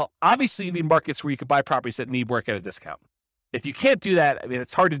 Well, obviously you need markets where you can buy properties that need work at a discount. If you can't do that,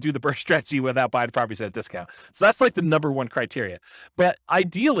 it's hard to do the BRRRR strategy without buying properties at a discount. So that's like the number one criteria. But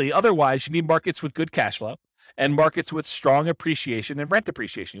ideally, otherwise, you need markets with good cash flow and markets with strong appreciation and rent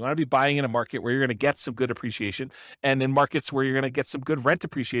appreciation. You want to be buying in a market where you're going to get some good appreciation and in markets where you're going to get some good rent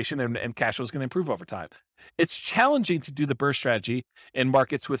appreciation and cash flow is going to improve over time. It's challenging to do the BRRRR strategy in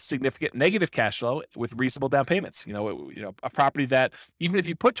markets with significant negative cash flow with reasonable down payments. A property that even if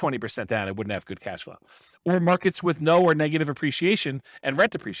you put 20% down, it wouldn't have good cash flow. Or markets with no or negative appreciation and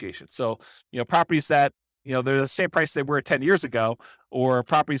rent appreciation. So, properties that they're the same price they were 10 years ago, or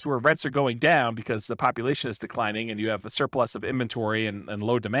properties where rents are going down because the population is declining and you have a surplus of inventory and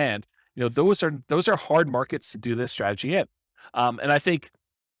low demand. Those are hard markets to do this strategy in. And I think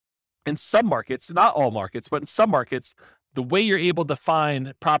in some markets, not all markets, but in some markets, the way you're able to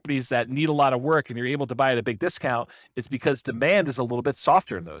find properties that need a lot of work and you're able to buy at a big discount is because demand is a little bit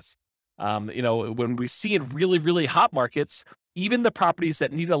softer in those. When we see in really, really hot markets, even the properties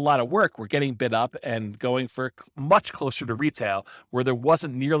that need a lot of work were getting bid up and going for much closer to retail, where there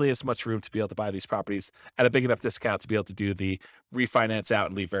wasn't nearly as much room to be able to buy these properties at a big enough discount to be able to do the refinance out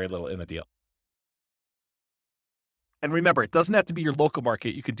and leave very little in the deal. And remember, it doesn't have to be your local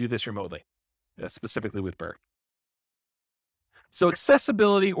market. You can do this remotely, specifically with BRRRR. So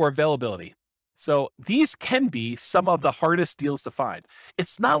accessibility or availability. So these can be some of the hardest deals to find.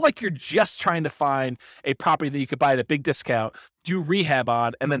 It's not like you're just trying to find a property that you could buy at a big discount, do rehab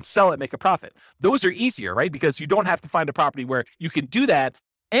on, and then sell it, make a profit. Those are easier, right? Because you don't have to find a property where you can do that.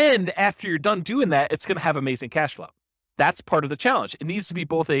 And after you're done doing that, it's going to have amazing cash flow. That's part of the challenge. It needs to be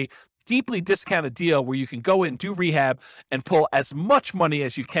both a deeply discounted deal where you can go in, do rehab, and pull as much money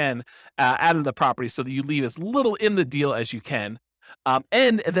as you can out of the property so that you leave as little in the deal as you can.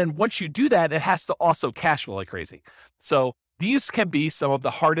 And then once you do that, it has to also cash flow like crazy. So these can be some of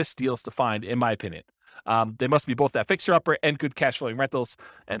the hardest deals to find, in my opinion. They must be both that fixer-upper and good cash flowing rentals.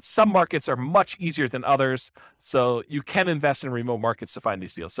 And some markets are much easier than others. So you can invest in remote markets to find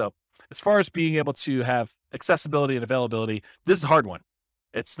these deals. So as far as being able to have accessibility and availability, this is a hard one.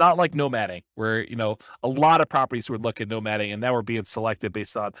 It's not like nomading where, a lot of properties would look at nomading and now we're being selected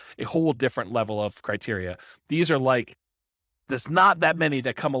based on a whole different level of criteria. These are like, there's not that many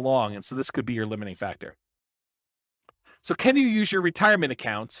that come along, and so this could be your limiting factor. So can you use your retirement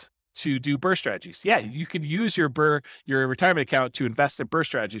account to do BRRRR strategies? Yeah, you can use your retirement account to invest in BRRRR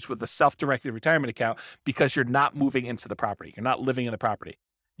strategies with a self-directed retirement account because you're not moving into the property. You're not living in the property.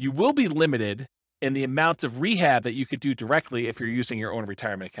 You will be limited in the amount of rehab that you could do directly if you're using your own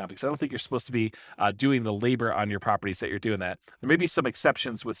retirement account, because I don't think you're supposed to be doing the labor on your properties that you're doing that. There may be some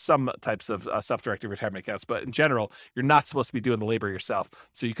exceptions with some types of self-directed retirement accounts, but in general, you're not supposed to be doing the labor yourself.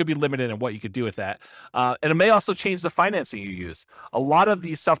 So you could be limited in what you could do with that. And it may also change the financing you use. A lot of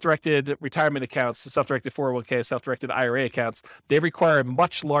these self-directed retirement accounts, self-directed 401k, self-directed IRA accounts, they require a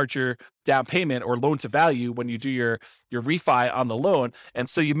much larger down payment or loan to value when you do your refi on the loan. And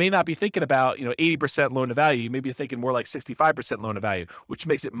so you may not be thinking about, 80 80% loan to value, you may be thinking more like 65% loan to value, which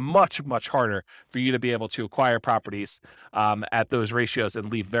makes it much, much harder for you to be able to acquire properties at those ratios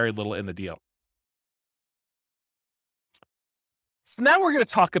and leave very little in the deal. So now we're going to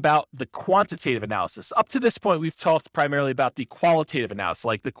talk about the quantitative analysis. Up to this point, we've talked primarily about the qualitative analysis,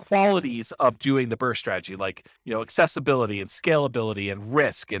 like the qualities of doing the BRRRR strategy, like accessibility and scalability and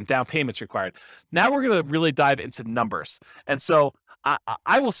risk and down payments required. Now we're going to really dive into numbers. And so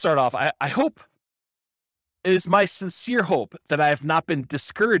I will start off. I hope it is my sincere hope that I have not been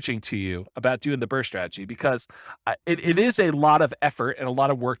discouraging to you about doing the BRRRR strategy, because it is a lot of effort and a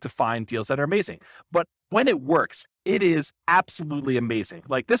lot of work to find deals that are amazing. But when it works, it is absolutely amazing.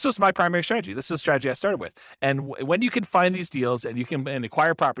 Like, this was my primary strategy. This is the strategy I started with. And when you can find these deals and you can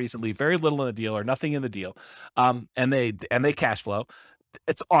acquire properties and leave very little in the deal or nothing in the deal, and they cash flow,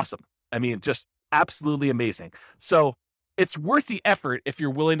 it's awesome. I mean, just absolutely amazing. So it's worth the effort if you're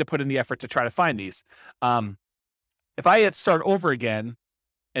willing to put in the effort to try to find these. If I had to start over again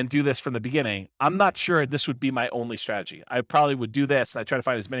and do this from the beginning, I'm not sure this would be my only strategy. I probably would do this. I try to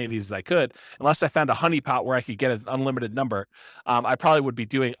find as many of these as I could, unless I found a honeypot where I could get an unlimited number. I probably would be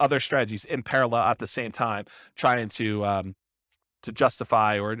doing other strategies in parallel at the same time, trying to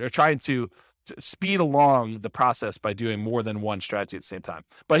justify or trying to speed along the process by doing more than one strategy at the same time.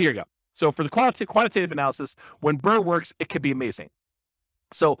 But here you go. So for the quantitative analysis, when BRRRR works, it can be amazing.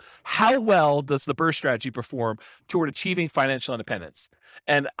 So how well does the BRRRR strategy perform toward achieving financial independence?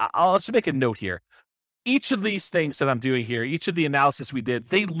 And I'll just make a note here. Each of these things that I'm doing here, each of the analysis we did,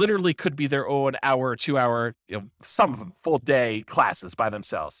 they literally could be their own hour, 2 hour, some of them full day classes by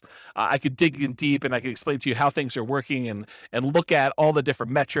themselves. I could dig in deep and I could explain to you how things are working and look at all the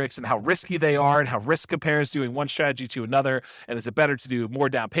different metrics and how risky they are and how risk compares doing one strategy to another. And is it better to do more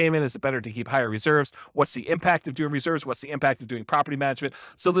down payment? Is it better to keep higher reserves? What's the impact of doing reserves? What's the impact of doing property management?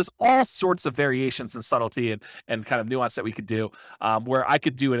 So there's all sorts of variations and subtlety and kind of nuance that we could do, where I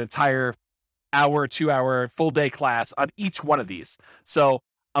could do an entire hour, 2 hour, full day class on each one of these. So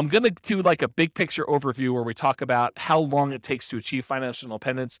I'm going to do like a big picture overview where we talk about how long it takes to achieve financial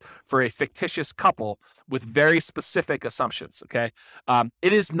independence for a fictitious couple with very specific assumptions. Okay.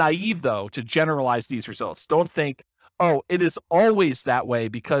 It is naive, though, to generalize these results. Don't think, oh, it is always that way,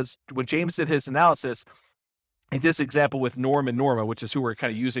 because when James did his analysis, in this example with Norm and Norma, which is who we're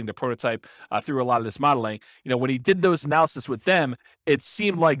kind of using to prototype through a lot of this modeling, when he did those analysis with them, it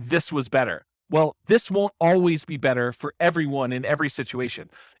seemed like this was better. Well, this won't always be better for everyone in every situation.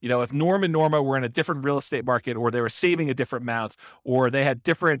 If Norm and Norma were in a different real estate market, or they were saving a different amount, or they had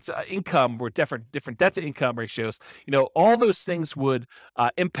different income or different debt to income ratios, all those things would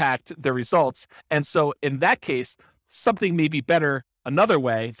impact their results. And so in that case, something may be better another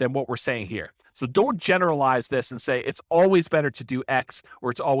way than what we're saying here. So don't generalize this and say it's always better to do X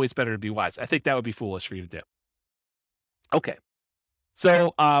or it's always better to do Y. I think that would be foolish for you to do. Okay.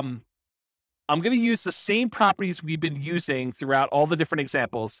 So, I'm going to use the same properties we've been using throughout all the different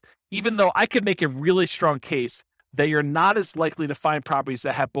examples, even though I could make a really strong case that you're not as likely to find properties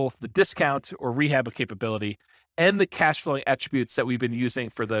that have both the discount or rehab capability and the cash flowing attributes that we've been using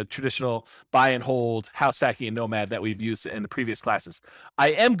for the traditional buy and hold, house hacking, and nomad that we've used in the previous classes.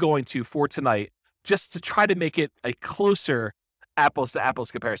 I am going to, for tonight, just to try to make it a closer apples to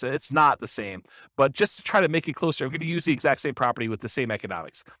apples comparison. It's not the same, but just to try to make it closer, I'm going to use the exact same property with the same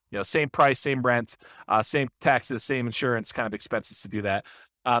economics, same price, same rent, same taxes, same insurance kind of expenses to do that.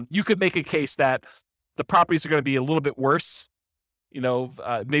 You could make a case that the properties are going to be a little bit worse.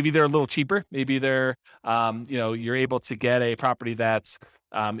 Maybe they're a little cheaper. Maybe they're, you're able to get a property that's,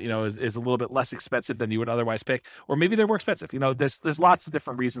 is a little bit less expensive than you would otherwise pick, or maybe they're more expensive. There's lots of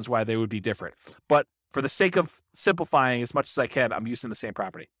different reasons why they would be different. But for the sake of simplifying as much as I can, I'm using the same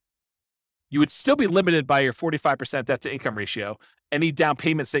property. You would still be limited by your 45% debt to income ratio, any down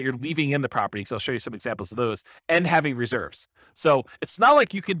payments that you're leaving in the property, so I'll show you some examples of those, and having reserves. So it's not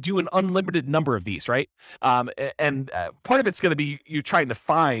like you can do an unlimited number of these, right? And part of it's going to be you trying to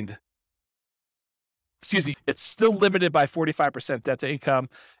find, it's still limited by 45% debt to income,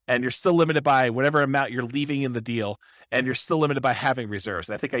 and you're still limited by whatever amount you're leaving in the deal, and you're still limited by having reserves.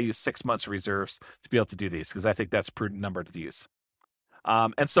 I think I use 6 months reserves to be able to do these because I think that's a prudent number to use.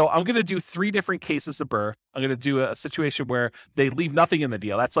 And so I'm going to do 3 different cases of BRRRR. I'm going to do a situation where they leave nothing in the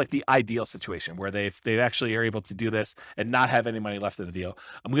deal. That's like the ideal situation where they actually are able to do this and not have any money left in the deal.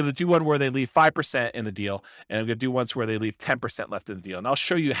 I'm going to do one where they leave 5% in the deal, and I'm going to do ones where they leave 10% left in the deal. And I'll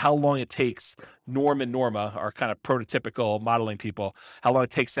show you how long it takes Norm and Norma, our kind of prototypical modeling people, how long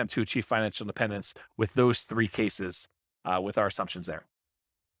it takes them to achieve financial independence with those 3 cases with our assumptions there.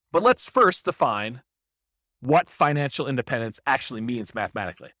 But let's first define what financial independence actually means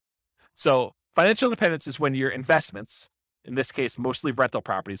mathematically. So Financial independence is when your investments, in this case, mostly rental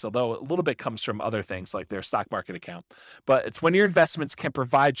properties, although a little bit comes from other things like their stock market account, but it's when your investments can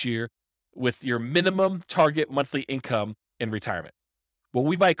provide you with your minimum target monthly income in retirement. What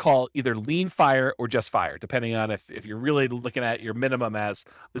we might call either lean fire or just fire, depending on if you're really looking at your minimum as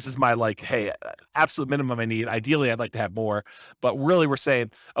this is my hey, absolute minimum I need. Ideally, I'd like to have more, but really we're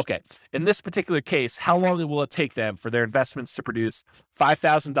saying, okay, in this particular case, how long will it take them for their investments to produce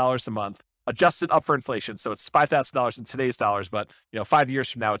 $5,000 a month, adjusted up for inflation? So it's $5,000 in today's dollars, but 5 years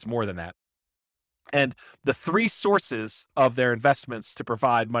from now, it's more than that. And the three sources of their investments to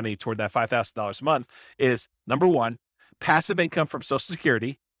provide money toward that $5,000 a month is, number one, passive income from Social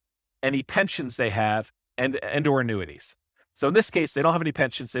Security, any pensions they have, and or annuities. So in this case, they don't have any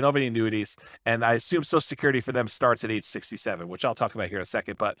pensions, they don't have any annuities, and I assume Social Security for them starts at age 67, which I'll talk about here in a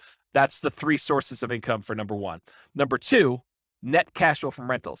second, but that's the three sources of income for number one. Number two, net cash flow from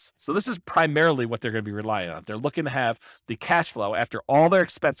rentals. So this is primarily what they're going to be relying on. They're looking to have the cash flow after all their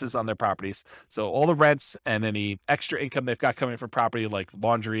expenses on their properties. So all the rents and any extra income they've got coming from property like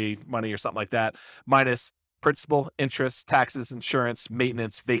laundry money or something like that, minus principal, interest, taxes, insurance,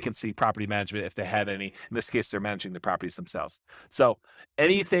 maintenance, vacancy, property management, if they had any. In this case, they're managing the properties themselves. So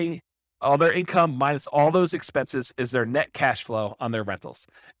anything, all their income minus all those expenses is their net cash flow on their rentals.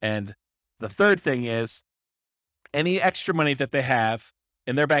 And the third thing is any extra money that they have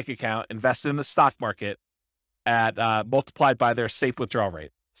in their bank account invested in the stock market at multiplied by their safe withdrawal rate.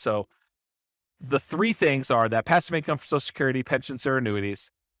 So the three things are that passive income from Social Security, pensions, or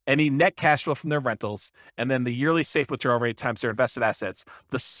annuities, any net cash flow from their rentals, and then the yearly safe withdrawal rate times their invested assets.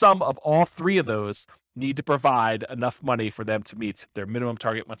 The sum of all three of those need to provide enough money for them to meet their minimum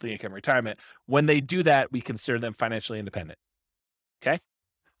target monthly income retirement. When they do that, we consider them financially independent. Okay?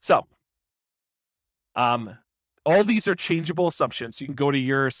 So, all these are changeable assumptions. You can go to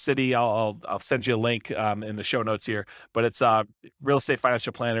your city. I'll send you a link in the show notes here, but it's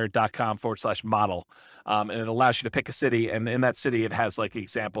realestatefinancialplanner.com/model. And it allows you to pick a city. And in that city, it has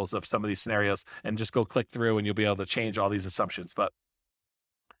examples of some of these scenarios, and just go click through and you'll be able to change all these assumptions. But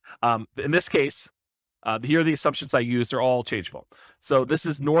in this case, here are the assumptions I use. They're all changeable. So this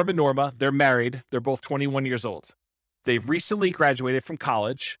is Norm and Norma. They're married. They're both 21 years old. They've recently graduated from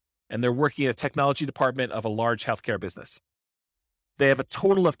college, and they're working in a technology department of a large healthcare business. They have a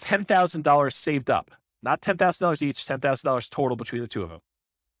total of $10,000 saved up, not $10,000 each, $10,000 total between the two of them.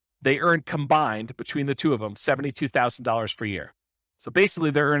 They earn combined between the two of them $72,000 per year. So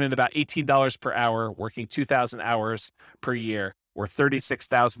basically, they're earning about $18 per hour, working 2,000 hours per year, or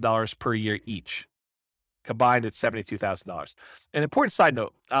 $36,000 per year each. Combined, it's $72,000. An important side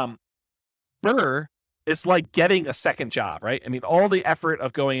note, BRRRR is like getting a second job, right? I mean, all the effort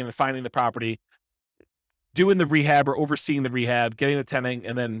of going in and finding the property, doing the rehab or overseeing the rehab, getting the tenant,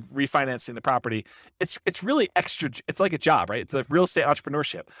 and then refinancing the property. It's really extra. It's like a job, right? It's like real estate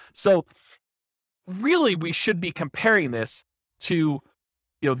entrepreneurship. So really, we should be comparing this to,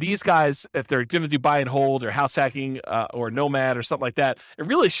 these guys, if they're going to do buy and hold or house hacking or nomad or something like that, it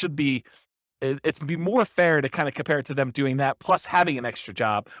really should be, it's be more fair to kind of compare it to them doing that, plus having an extra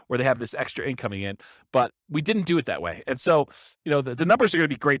job where they have this extra income coming in. But we didn't do it that way. And so, the numbers are going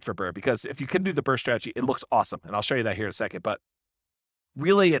to be great for BRRRR, because if you can do the BRRRR strategy, it looks awesome. And I'll show you that here in a second. But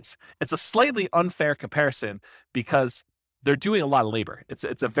really, it's a slightly unfair comparison because they're doing a lot of labor.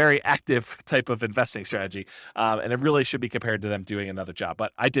 It's a very active type of investing strategy. And it really should be compared to them doing another job.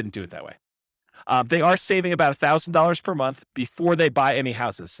 But I didn't do it that way. They are saving about $1,000 per month before they buy any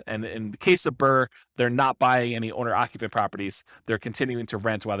houses. And in the case of BRRRR, they're not buying any owner-occupant properties. They're continuing to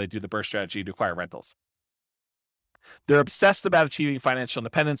rent while they do the BRRRR strategy to acquire rentals. They're obsessed about achieving financial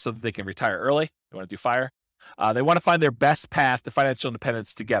independence so that they can retire early. They want to do FIRE. They want to find their best path to financial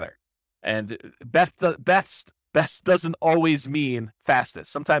independence together. And best doesn't always mean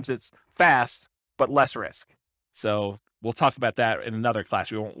fastest. Sometimes it's fast, but less risk. So we'll talk about that in another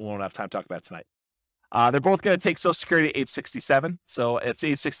class. We won't have time to talk about it tonight. They're both going to take Social Security at age 67. So at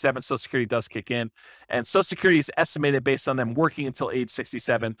age 67, Social Security does kick in. And Social Security is estimated based on them working until age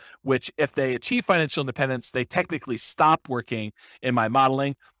 67, which if they achieve financial independence, they technically stop working in my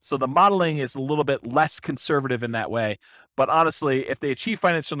modeling. So the modeling is a little bit less conservative in that way. But honestly, if they achieve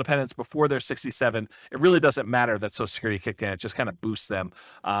financial independence before they're 67, it really doesn't matter that Social Security kicked in. It just kind of boosts them.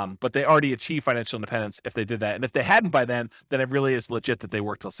 But they already achieved financial independence if they did that. And if they hadn't by then it really is legit that they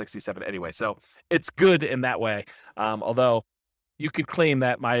worked till 67 anyway. So it's good in that way. Although you could claim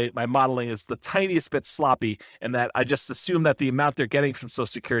that my modeling is the tiniest bit sloppy, and that I just assume that the amount they're getting from Social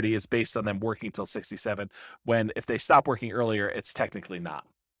Security is based on them working till 67, when if they stop working earlier, it's technically not.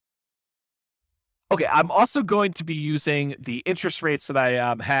 Okay, I'm also going to be using the interest rates that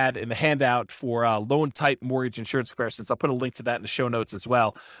I had in the handout for loan type mortgage insurance comparisons. I'll put a link to that in the show notes as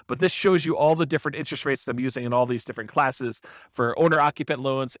well. But this shows you all the different interest rates that I'm using in all these different classes for owner-occupant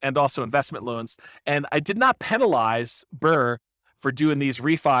loans and also investment loans. And I did not penalize BRRRR for doing these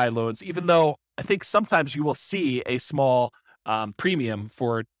refi loans, even though I think sometimes you will see a small premium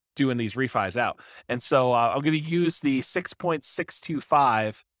for doing these refis out. And so I'm going to use the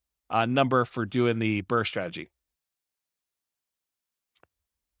 6.625 number for doing the BRRRR strategy.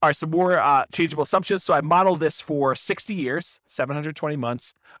 All right, some more changeable assumptions. So I modeled this for 60 years, 720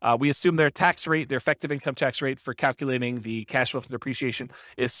 months. We assume their tax rate, their effective income tax rate for calculating the cash flow from depreciation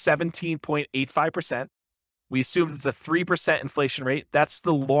is 17.85%. We assumed it's a 3% inflation rate. That's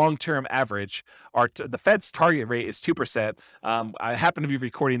the long-term average. The Fed's target rate is 2%. I happen to be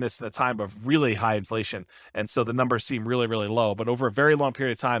recording this in a time of really high inflation, and so the numbers seem really, really low. But over a very long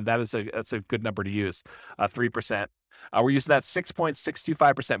period of time, that's a good number to use, 3%. We're using that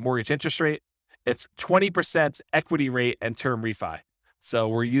 6.625% mortgage interest rate. It's 20% equity rate and term refi. So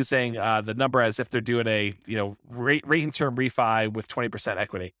we're using the number as if they're doing a rate and term refi with 20%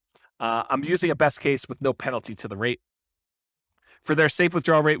 equity. I'm using a best case with no penalty to the rate. For their safe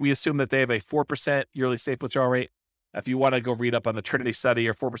withdrawal rate, we assume that they have a 4% yearly safe withdrawal rate. If you want to go read up on the Trinity study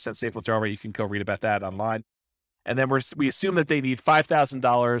or 4% safe withdrawal rate, you can go read about that online. And then we assume that they need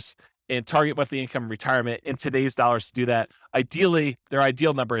 $5,000 in target monthly income retirement in today's dollars to do that. Ideally, their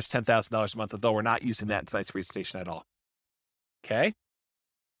ideal number is $10,000 a month, although we're not using that in tonight's presentation at all. Okay.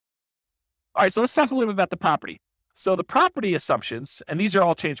 All right, so let's talk a little bit about the property. So the property assumptions, and these are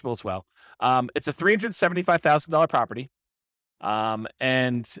all changeable as well. It's a $375,000 property,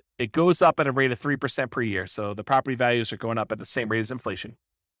 and it goes up at a rate of 3% per year. So the property values are going up at the same rate as inflation.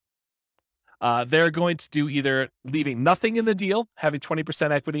 They're going to do either leaving nothing in the deal, having 20%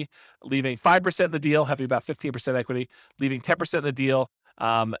 equity, leaving 5% in the deal, having about 15% equity, leaving 10% in the deal,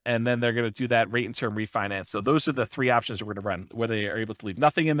 and then they're going to do that rate and term refinance. So those are the three options we're going to run, whether they are able to leave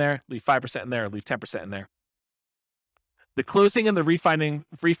nothing in there, leave 5% in there, or leave 10% in there. The closing and the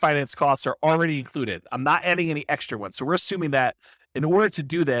refinance costs are already included. I'm not adding any extra ones. So we're assuming that in order to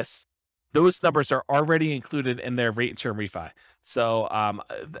do this, those numbers are already included in their rate and term refi. So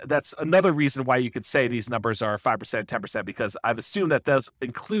that's another reason why you could say these numbers are 5%, 10%, because I've assumed that those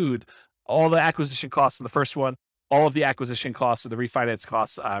include all the acquisition costs in the first one, all of the acquisition costs or the refinance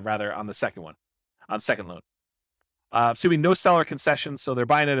costs, rather, on the second one, on second loan. Assuming no seller concessions, so they're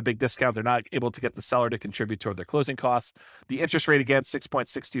buying at a big discount. They're not able to get the seller to contribute toward their closing costs. The interest rate, again,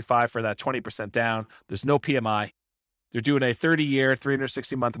 6.625 for that 20% down. There's no PMI. They're doing a 30-year,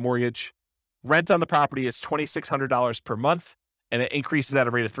 360-month mortgage. Rent on the property is $2,600 per month, and it increases at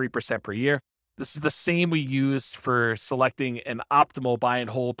a rate of 3% per year. This is the same we used for selecting an optimal buy and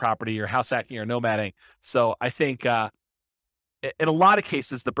hold property or house hacking or nomading. So I think in a lot of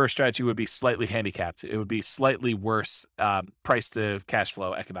cases, the BRRRR strategy would be slightly handicapped. It would be slightly worse price to cash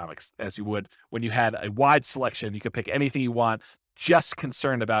flow economics, as you would when you had a wide selection. You could pick anything you want, just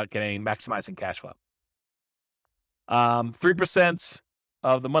concerned about maximizing cash flow. 3%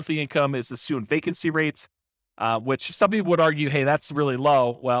 of the monthly income is assumed vacancy rates, which some people would argue, hey, that's really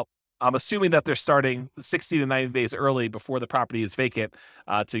low. Well, I'm assuming that they're starting 60 to 90 days early before the property is vacant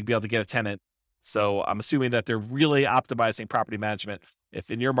to be able to get a tenant. So I'm assuming that they're really optimizing property management.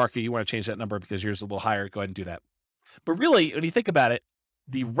 If in your market you want to change that number because yours is a little higher, go ahead and do that. But really, when you think about it,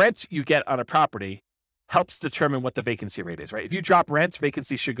 the rent you get on a property helps determine what the vacancy rate is, right? If you drop rent,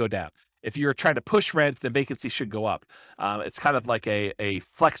 vacancy should go down. If you're trying to push rent, then vacancy should go up. It's kind of like a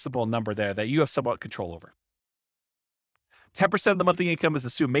flexible number there that you have somewhat control over. 10% of the monthly income is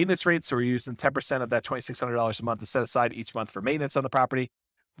assumed maintenance rate. So we're using 10% of that $2,600 a month to set aside each month for maintenance on the property.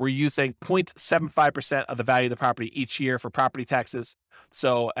 We're using 0.75% of the value of the property each year for property taxes.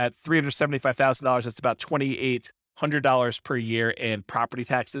 So at $375,000, that's about $2,800 per year in property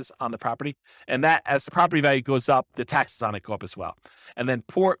taxes on the property. And that, as the property value goes up, the taxes on it go up as well. And then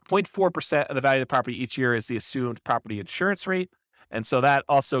 0.4% of the value of the property each year is the assumed property insurance rate. And so that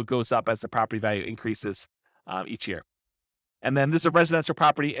also goes up as the property value increases each year. And then this is a residential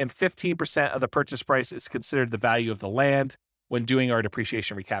property, and 15% of the purchase price is considered the value of the land when doing our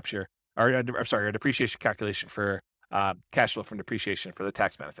depreciation recapture, our depreciation calculation for cash flow from depreciation for the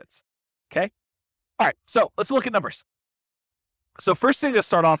tax benefits. Okay? All right, so let's look at numbers. So first thing to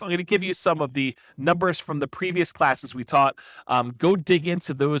start off, I'm going to give you some of the numbers from the previous classes we taught. Go dig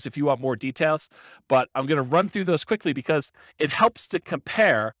into those if you want more details, but I'm going to run through those quickly because it helps to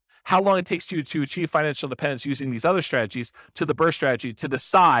compare how long it takes you to achieve financial independence using these other strategies to the BRRRR strategy to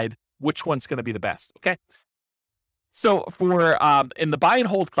decide which one's going to be the best, okay? So for in the buy and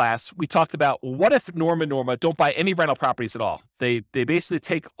hold class, we talked about what if Norm and Norma don't buy any rental properties at all? They basically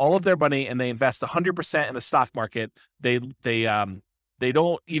take all of their money and they invest 100% in the stock market. They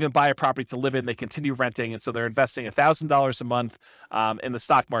don't even buy a property to live in. They continue renting, and so they're investing $1,000 a month in the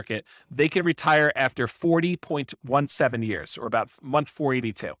stock market. They can retire after 40.17 years, or about month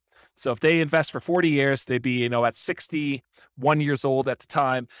 482. So if they invest for 40 years, they'd be, at 61 years old at the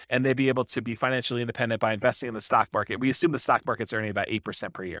time, and they'd be able to be financially independent by investing in the stock market. We assume the stock market's earning about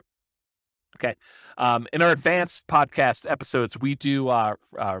 8% per year. Okay. In our advanced podcast episodes, we do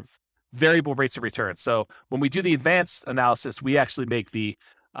variable rates of return. So when we do the advanced analysis, we actually make the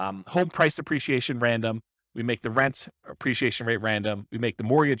home price appreciation random. We make the rent appreciation rate random. We make the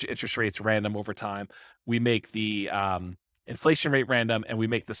mortgage interest rates random over time. We make the inflation rate random, and we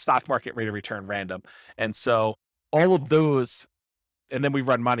make the stock market rate of return random. And so all of those, and then we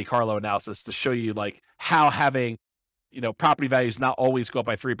run Monte Carlo analysis to show you like how having, property values not always go up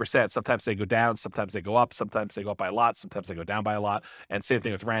by 3%. Sometimes they go down, sometimes they go up, sometimes they go up by a lot, sometimes they go down by a lot. And same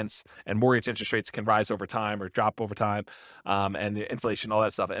thing with rents, and mortgage interest rates can rise over time or drop over time, and inflation, all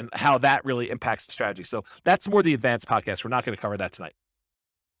that stuff, and how that really impacts the strategy. So that's more the advanced podcast. We're not going to cover that tonight.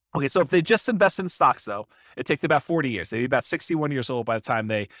 Okay, so if they just invest in stocks, though, it takes about 40 years. They'd be about 61 years old by the time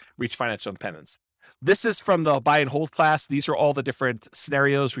they reach financial independence. This is from the buy and hold class. These are all the different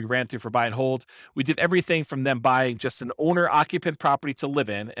scenarios we ran through for buy and hold. We did everything from them buying just an owner-occupant property to live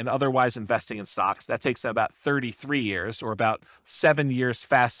in and otherwise investing in stocks. That takes them about 33 years, or about 7 years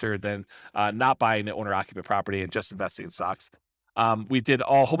faster than not buying the owner-occupant property and just investing in stocks. We did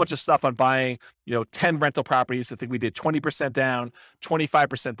a whole bunch of stuff on buying, 10 rental properties. I think we did 20% down,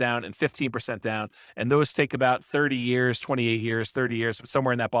 25% down, and 15% down. And those take about 30 years, 28 years, 30 years,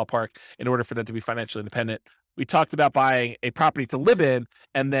 somewhere in that ballpark, in order for them to be financially independent. We talked about buying a property to live in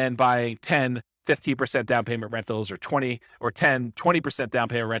and then buying 10, 15% down payment rentals, or 20% down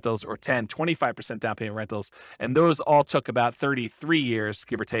payment rentals, or 25% down payment rentals. And those all took about 33 years,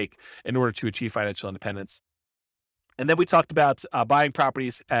 give or take, in order to achieve financial independence. And then we talked about buying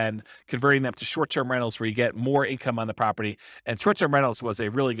properties and converting them to short-term rentals where you get more income on the property. And short-term rentals was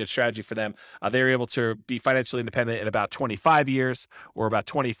a really good strategy for them. They were able to be financially independent in about 25 years, or about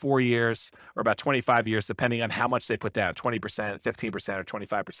 24 years, or about 25 years, depending on how much they put down, 20%, 15%, or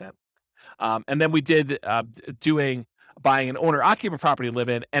 25%. And then we did buying an owner-occupant property to live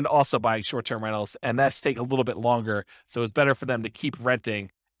in and also buying short-term rentals. And that's take a little bit longer. So it's better for them to keep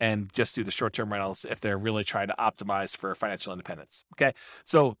renting and just do the short-term rentals if they're really trying to optimize for financial independence. Okay,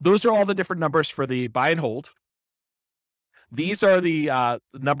 so those are all the different numbers for the buy and hold. These are the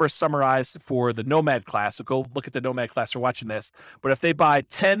numbers summarized for the Nomad class. So go look at the Nomad class for watching this. But if they buy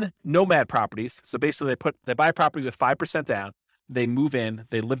 10 Nomad properties, so basically they buy a property with 5% down, they move in,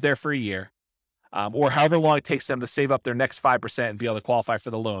 they live there for a year, or however long it takes them to save up their next 5% and be able to qualify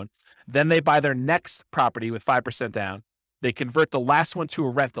for the loan. Then they buy their next property with 5% down. They convert the last one to a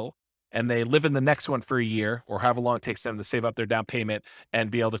rental, and they live in the next one for a year, or however long it takes them to save up their down payment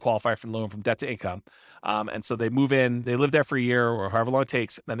and be able to qualify for the loan from debt to income. And so they move in, they live there for a year, or however long it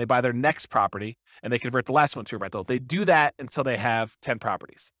takes, then they buy their next property, and they convert the last one to a rental. They do that until they have 10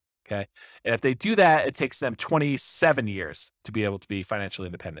 properties. Okay. And if they do that, it takes them 27 years to be able to be financially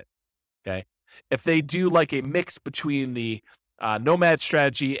independent. Okay. If they do like a mix between the Nomad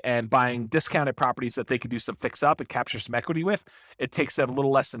strategy and buying discounted properties that they could do some fix up and capture some equity with, it takes them a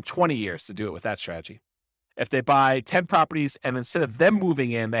little less than 20 years to do it with that strategy. If they buy 10 properties and instead of them moving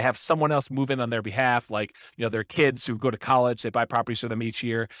in, they have someone else move in on their behalf, like, their kids who go to college, they buy properties for them each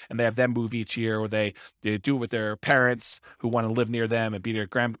year and they have them move each year, or they do it with their parents who want to live near them and be their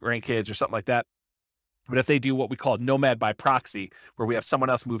grandkids or something like that. But if they do what we call Nomad by proxy, where we have someone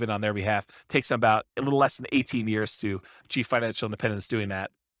else move in on their behalf, it takes them about a little less than 18 years to achieve financial independence doing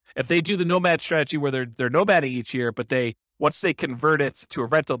that. If they do the Nomad strategy where they're nomading each year, but once they convert it to a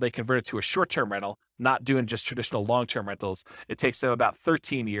rental, they convert it to a short-term rental, not doing just traditional long-term rentals, it takes them about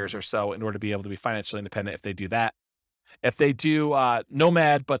 13 years or so in order to be able to be financially independent if they do that. If they do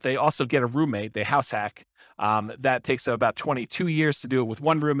Nomad, but they also get a roommate, they house hack, that takes them about 22 years to do it with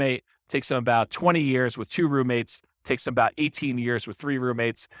one roommate, takes them about 20 years with two roommates, takes them about 18 years with three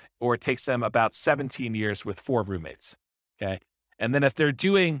roommates, or it takes them about 17 years with four roommates. Okay. And then if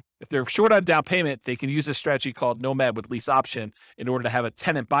they're short on down payment, they can use a strategy called Nomad with lease option in order to have a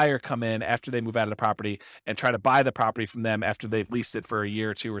tenant buyer come in after they move out of the property and try to buy the property from them after they've leased it for a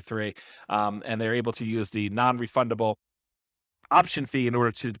year, 2 or 3. And they're able to use the non-refundable option fee in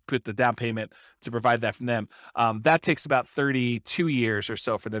order to put the down payment to provide that from them. That takes about 32 years or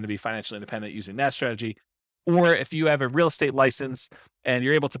so for them to be financially independent using that strategy. Or if you have a real estate license and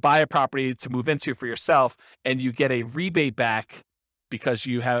you're able to buy a property to move into for yourself and you get a rebate back because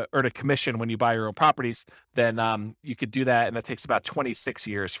you have earned a commission when you buy your own properties, then you could do that. And that takes about 26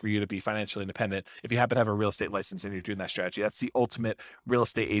 years for you to be financially independent if you happen to have a real estate license and you're doing that strategy. That's the ultimate real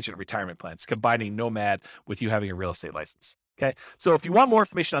estate agent retirement plan. It's combining Nomad with you having a real estate license. Okay. So if you want more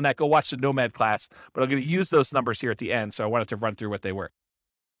information on that, go watch the Nomad class, but I'm going to use those numbers here at the end. So I wanted to run through what they were.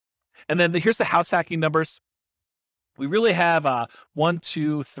 And then here's the house hacking numbers. We really have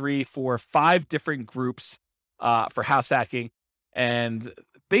 5 different groups for house hacking. And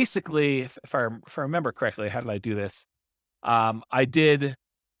basically, if I remember correctly, how did I do this?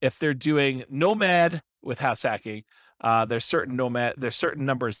 If they're doing Nomad with house hacking, there's certain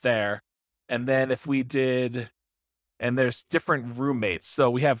numbers there. And then if we did, and there's different roommates. So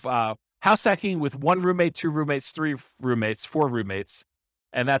we have house hacking with 1 roommate, 2 roommates, 3 roommates, 4 roommates.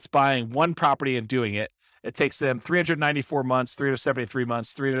 And that's buying one property and doing it. It takes them 394 months, 373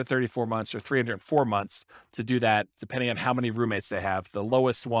 months, 334 months, or 304 months to do that, depending on how many roommates they have. The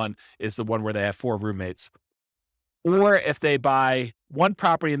lowest one is the one where they have 4 roommates. Or if they buy one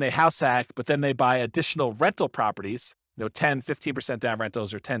property and they house hack, but then they buy additional rental properties, 10, 15% down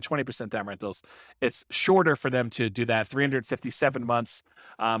rentals or 10, 20% down rentals, it's shorter for them to do that, 357 months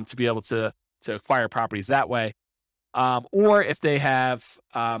to be able to acquire properties that way. Or if they have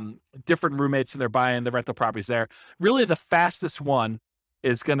different roommates and they're buying the rental properties there, really the fastest one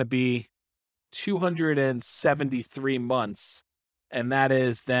is going to be 273 months. And that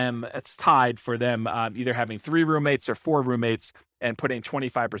is it's tied for them either having 3 roommates or 4 roommates and putting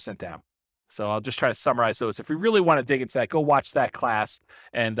 25% down. So I'll just try to summarize those. If you really want to dig into that, go watch that class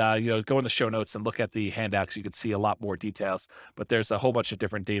and go in the show notes and look at the handout so you can see a lot more details. But there's a whole bunch of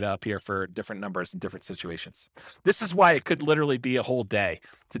different data up here for different numbers and different situations. This is why it could literally be a whole day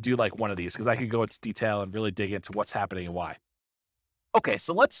to do like one of these, because I could go into detail and really dig into what's happening and why. Okay,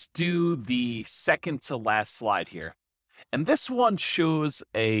 so let's do the second to last slide here. And this one shows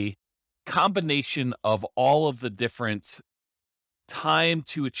a combination of all of the different time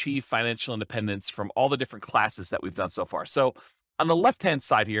to achieve financial independence from all the different classes that we've done so far. So on the left-hand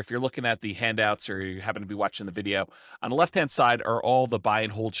side here, if you're looking at the handouts or you happen to be watching the video, on the left-hand side are all the buy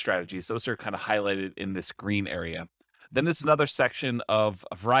and hold strategies. Those are kind of highlighted in this green area. Then there's another section of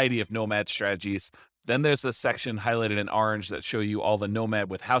a variety of Nomad strategies. Then there's a section highlighted in orange that show you all the Nomad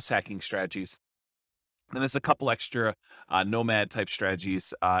with house hacking strategies. Then there's a couple extra Nomad type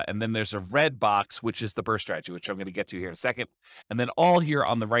strategies. And then there's a red box, which is the BRRRR strategy, which I'm going to get to here in a second. And then all here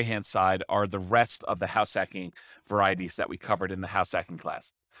on the right-hand side are the rest of the house hacking varieties that we covered in the house hacking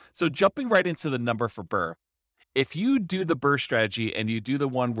class. So jumping right into the number for BRRRR, if you do the BRRRR strategy and you do the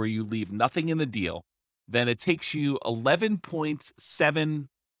one where you leave nothing in the deal, then it takes you 11.7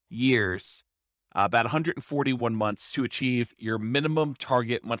 years, about 141 months to achieve your minimum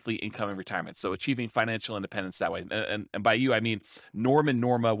target monthly income in retirement. So achieving financial independence that way. And by you, I mean Norm and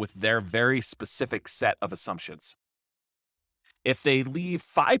Norma with their very specific set of assumptions. If they leave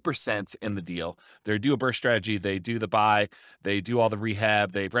 5% in the deal, they do a BRRRR strategy, they do the buy, they do all the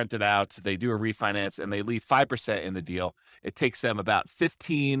rehab, they rent it out, they do a refinance, and they leave 5% in the deal, it takes them about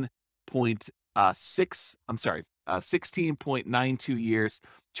 16.92 years,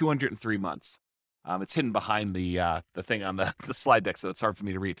 203 months. It's hidden behind the thing on the slide deck, so it's hard for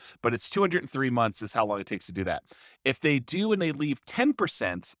me to read. But it's 203 months is how long it takes to do that. If they do and they leave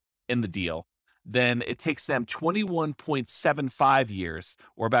 10% in the deal, then it takes them 21.75 years,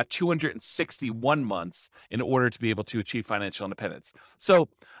 or about 261 months, in order to be able to achieve financial independence. So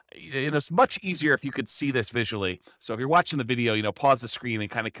it's much easier if you could see this visually. So if you're watching the video, pause the screen and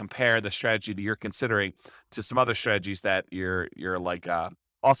kind of compare the strategy that you're considering to some other strategies that you're like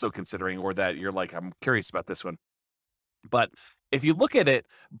also considering, or that you're like, I'm curious about this one. But if you look at it,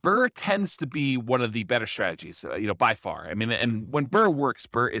 BRRRR tends to be one of the better strategies, by far. I mean, and when BRRRR works,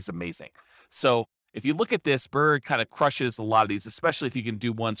 BRRRR is amazing. So if you look at this, BRRRR kind of crushes a lot of these, especially if you can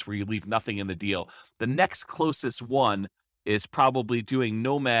do ones where you leave nothing in the deal. The next closest one is probably doing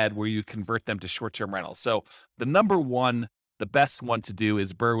Nomad, where you convert them to short-term rentals. So the number one, the best one to do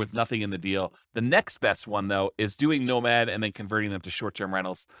is BRRRR with nothing in the deal. The next best one, though, is doing Nomad and then converting them to short-term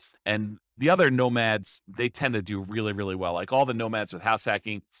rentals. And the other Nomads, they tend to do really, really well. Like all the Nomads with house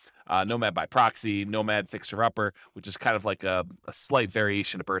hacking, Nomad by proxy, Nomad fixer-upper, which is kind of like a slight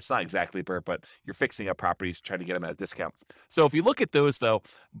variation of BRRRR. It's not exactly BRRRR, but you're fixing up properties, trying to get them at a discount. So if you look at those, though,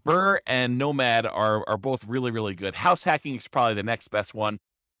 BRRRR and Nomad are both really, really good. House hacking is probably the next best one.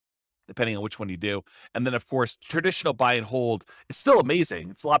 depending on which one you do. And then, of course, traditional buy and hold is still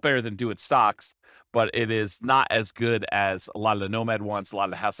amazing. It's a lot better than doing stocks, but it is not as good as a lot of the nomad ones, a lot of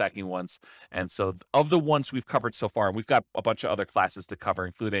the house hacking ones. And so of the ones we've covered so far, and we've got a bunch of other classes to cover,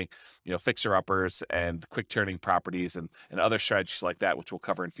 including, fixer uppers and quick turning properties and other strategies like that, which we'll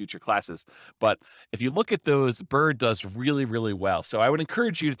cover in future classes. But if you look at those, BRRRR does really, really well. So I would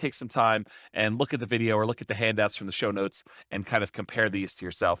encourage you to take some time and look at the video or look at the handouts from the show notes and kind of compare these to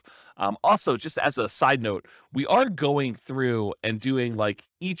yourself. Also, just as a side note, we are going through and doing like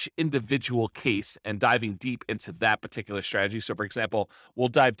each individual case and diving deep into that particular strategy. So for example, we'll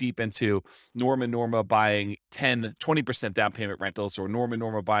dive deep into Norma buying 20% down payment rentals, or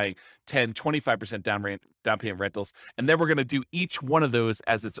Norma buying 25% down payment rentals. And then we're going to do each one of those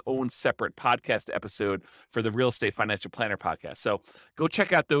as its own separate podcast episode for the Real Estate Financial Planner podcast. So go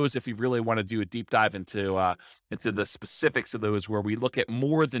check out those if you really want to do a deep dive into the specifics of those, where we look at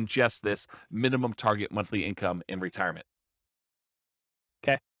more than just this minimum target monthly income in retirement.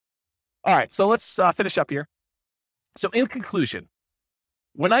 Okay. All right. So let's finish up here. So in conclusion,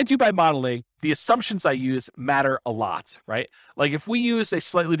 when I do my modeling, the assumptions I use matter a lot, right? Like if we use a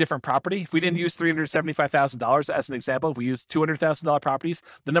slightly different property, if we didn't use $375,000 as an example, if we use $200,000 properties,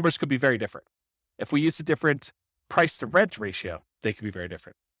 the numbers could be very different. If we use a different price to rent ratio, they could be very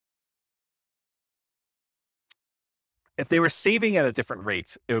different. If they were saving at a different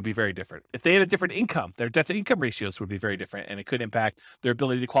rate, it would be very different. If they had a different income, their debt to income ratios would be very different, and it could impact their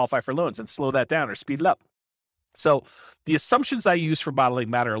ability to qualify for loans and slow that down or speed it up. So the assumptions I use for modeling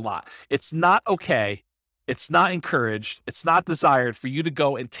matter a lot. It's not okay. It's not encouraged. It's not desired for you to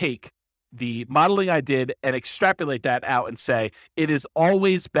go and take the modeling I did and extrapolate that out and say, it is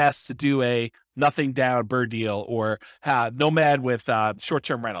always best to do a nothing down BRRRR deal, or nomad with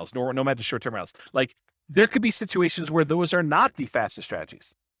short-term rentals, nomad to short-term rentals. Like, there could be situations where those are not the fastest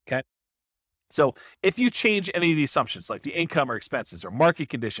strategies, okay? So if you change any of the assumptions, like the income or expenses or market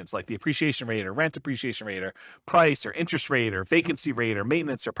conditions, like the appreciation rate or rent appreciation rate or price or interest rate or vacancy rate or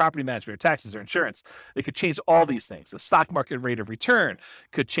maintenance or property management or taxes or insurance, they could change all these things. The stock market rate of return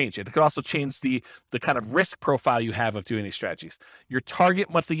could change it. It could also change the kind of risk profile you have of doing these strategies. Your target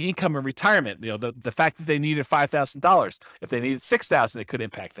monthly income in retirement, the fact that they needed $5,000, if they needed $6,000, it could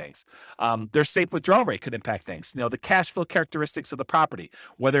impact things. Their safe withdrawal rate could impact things. The cash flow characteristics of the property,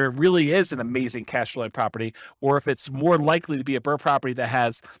 whether it really is an amazing cash flowing property, or if it's more likely to be a BRRRR property that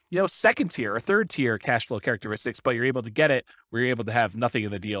has, second tier or third tier cash flow characteristics, but you're able to get it where you're able to have nothing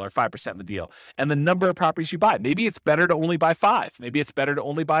in the deal or 5% in the deal. And the number of properties you buy. Maybe it's better to only buy 5. Maybe it's better to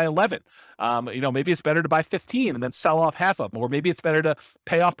only buy 11. Maybe it's better to buy 15 and then sell off half of them, or maybe it's better to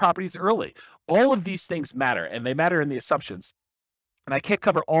pay off properties early. All of these things matter, and they matter in the assumptions. And I can't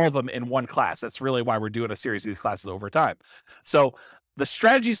cover all of them in one class. That's really why we're doing a series of these classes over time. So the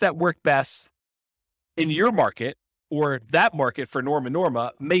strategies that work best in your market or that market for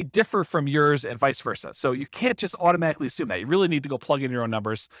Norma may differ from yours and vice versa. So you can't just automatically assume that. You really need to go plug in your own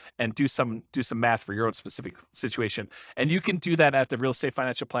numbers and do some math for your own specific situation. And you can do that at the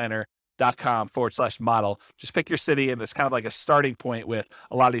realestatefinancialplanner.com/model. Just pick your city, and it's kind of like a starting point with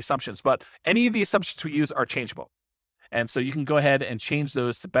a lot of the assumptions. But any of the assumptions we use are changeable. And so you can go ahead and change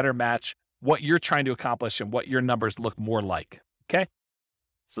those to better match what you're trying to accomplish and what your numbers look more like. Okay?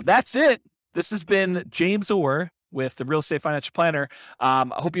 So that's it. This has been James Orr with the Real Estate Financial Planner. I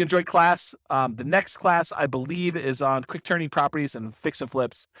hope you enjoyed class. The next class, I believe, is on quick turning properties and fix and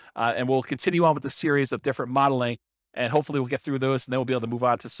flips. And we'll continue on with the series of different modeling. And hopefully we'll get through those, and then we'll be able to move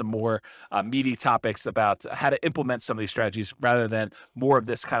on to some more meaty topics about how to implement some of these strategies, rather than more of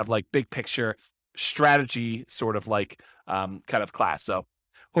this kind of like big picture strategy sort of like kind of class. So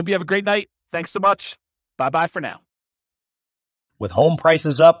hope you have a great night. Thanks so much. Bye-bye for now. With home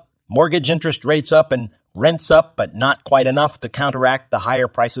prices up, mortgage interest rates up, and rents up, but not quite enough to counteract the higher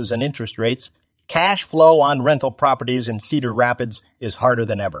prices and interest rates, cash flow on rental properties in Cedar Rapids is harder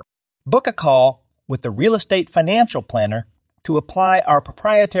than ever. Book a call with the Real Estate Financial Planner to apply our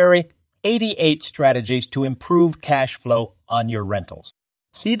proprietary 88 strategies to improve cash flow on your rentals.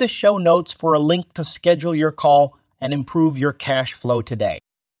 See the show notes for a link to schedule your call and improve your cash flow today.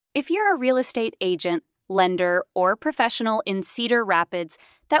 If you're a real estate agent, lender, or professional in Cedar Rapids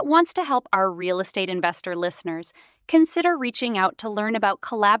that wants to help our real estate investor listeners, consider reaching out to learn about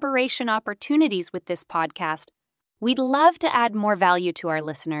collaboration opportunities with this podcast. We'd love to add more value to our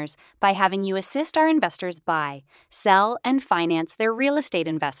listeners by having you assist our investors buy, sell, and finance their real estate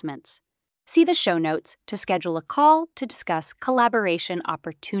investments. See the show notes to schedule a call to discuss collaboration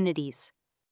opportunities.